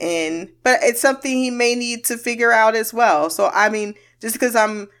disappointed in, but it's something he may need to figure out as well. So, I mean, just because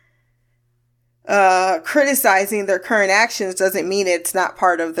I'm criticizing their current actions doesn't mean it's not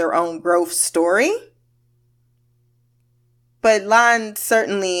part of their own growth story. But Lon,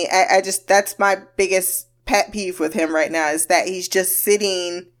 certainly, that's my biggest pet peeve with him right now, is that he's just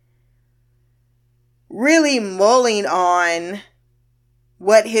sitting, really mulling on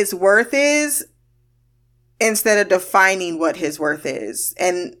what his worth is, instead of defining what his worth is.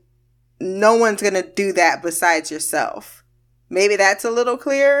 And no one's going to do that besides yourself. Maybe that's a little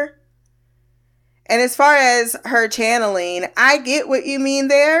clearer. And as far as her channeling, I get what you mean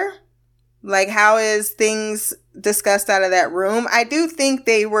there. Like, how is things discussed out of that room? I do think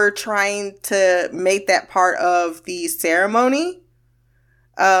they were trying to make that part of the ceremony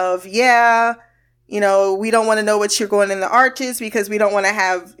of, we don't want to know what you're going in the arches because we don't want to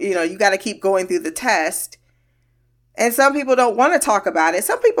have, you got to keep going through the test. And some people don't want to talk about it.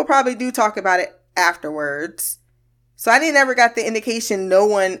 Some people probably do talk about it afterwards. So I never got the indication no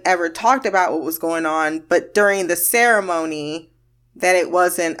one ever talked about what was going on, but during the ceremony, that it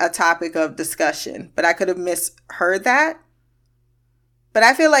wasn't a topic of discussion. But I could have misheard that. But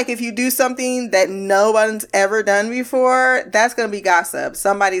I feel like if you do something that no one's ever done before, that's going to be gossip.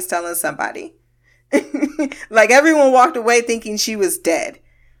 Somebody's telling somebody. Like, everyone walked away thinking she was dead.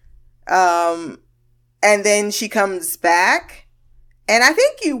 And then she comes back. And I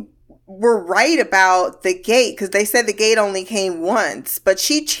think you were right about the gate, because they said the gate only came once. But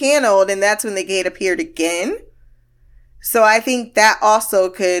she channeled, and that's when the gate appeared again. So I think that also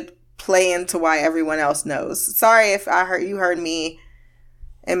could play into why everyone else knows. Sorry if you heard me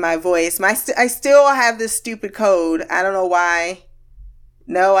in my voice. I still have this stupid code. I don't know why.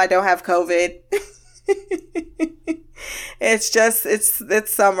 No, I don't have COVID. It's just,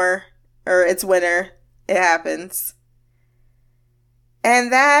 it's summer, or it's winter. It happens.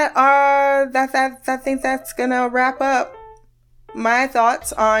 And I think that's gonna wrap up my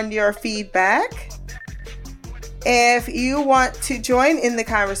thoughts on your feedback. If you want to join in the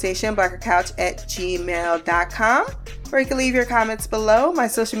conversation, blackercouch@gmail.com, or you can leave your comments below. My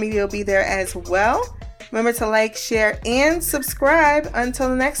social media will be there as well. Remember to like, share, and subscribe. Until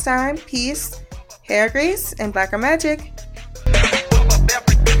the next time, peace, hair grease, and blacker magic.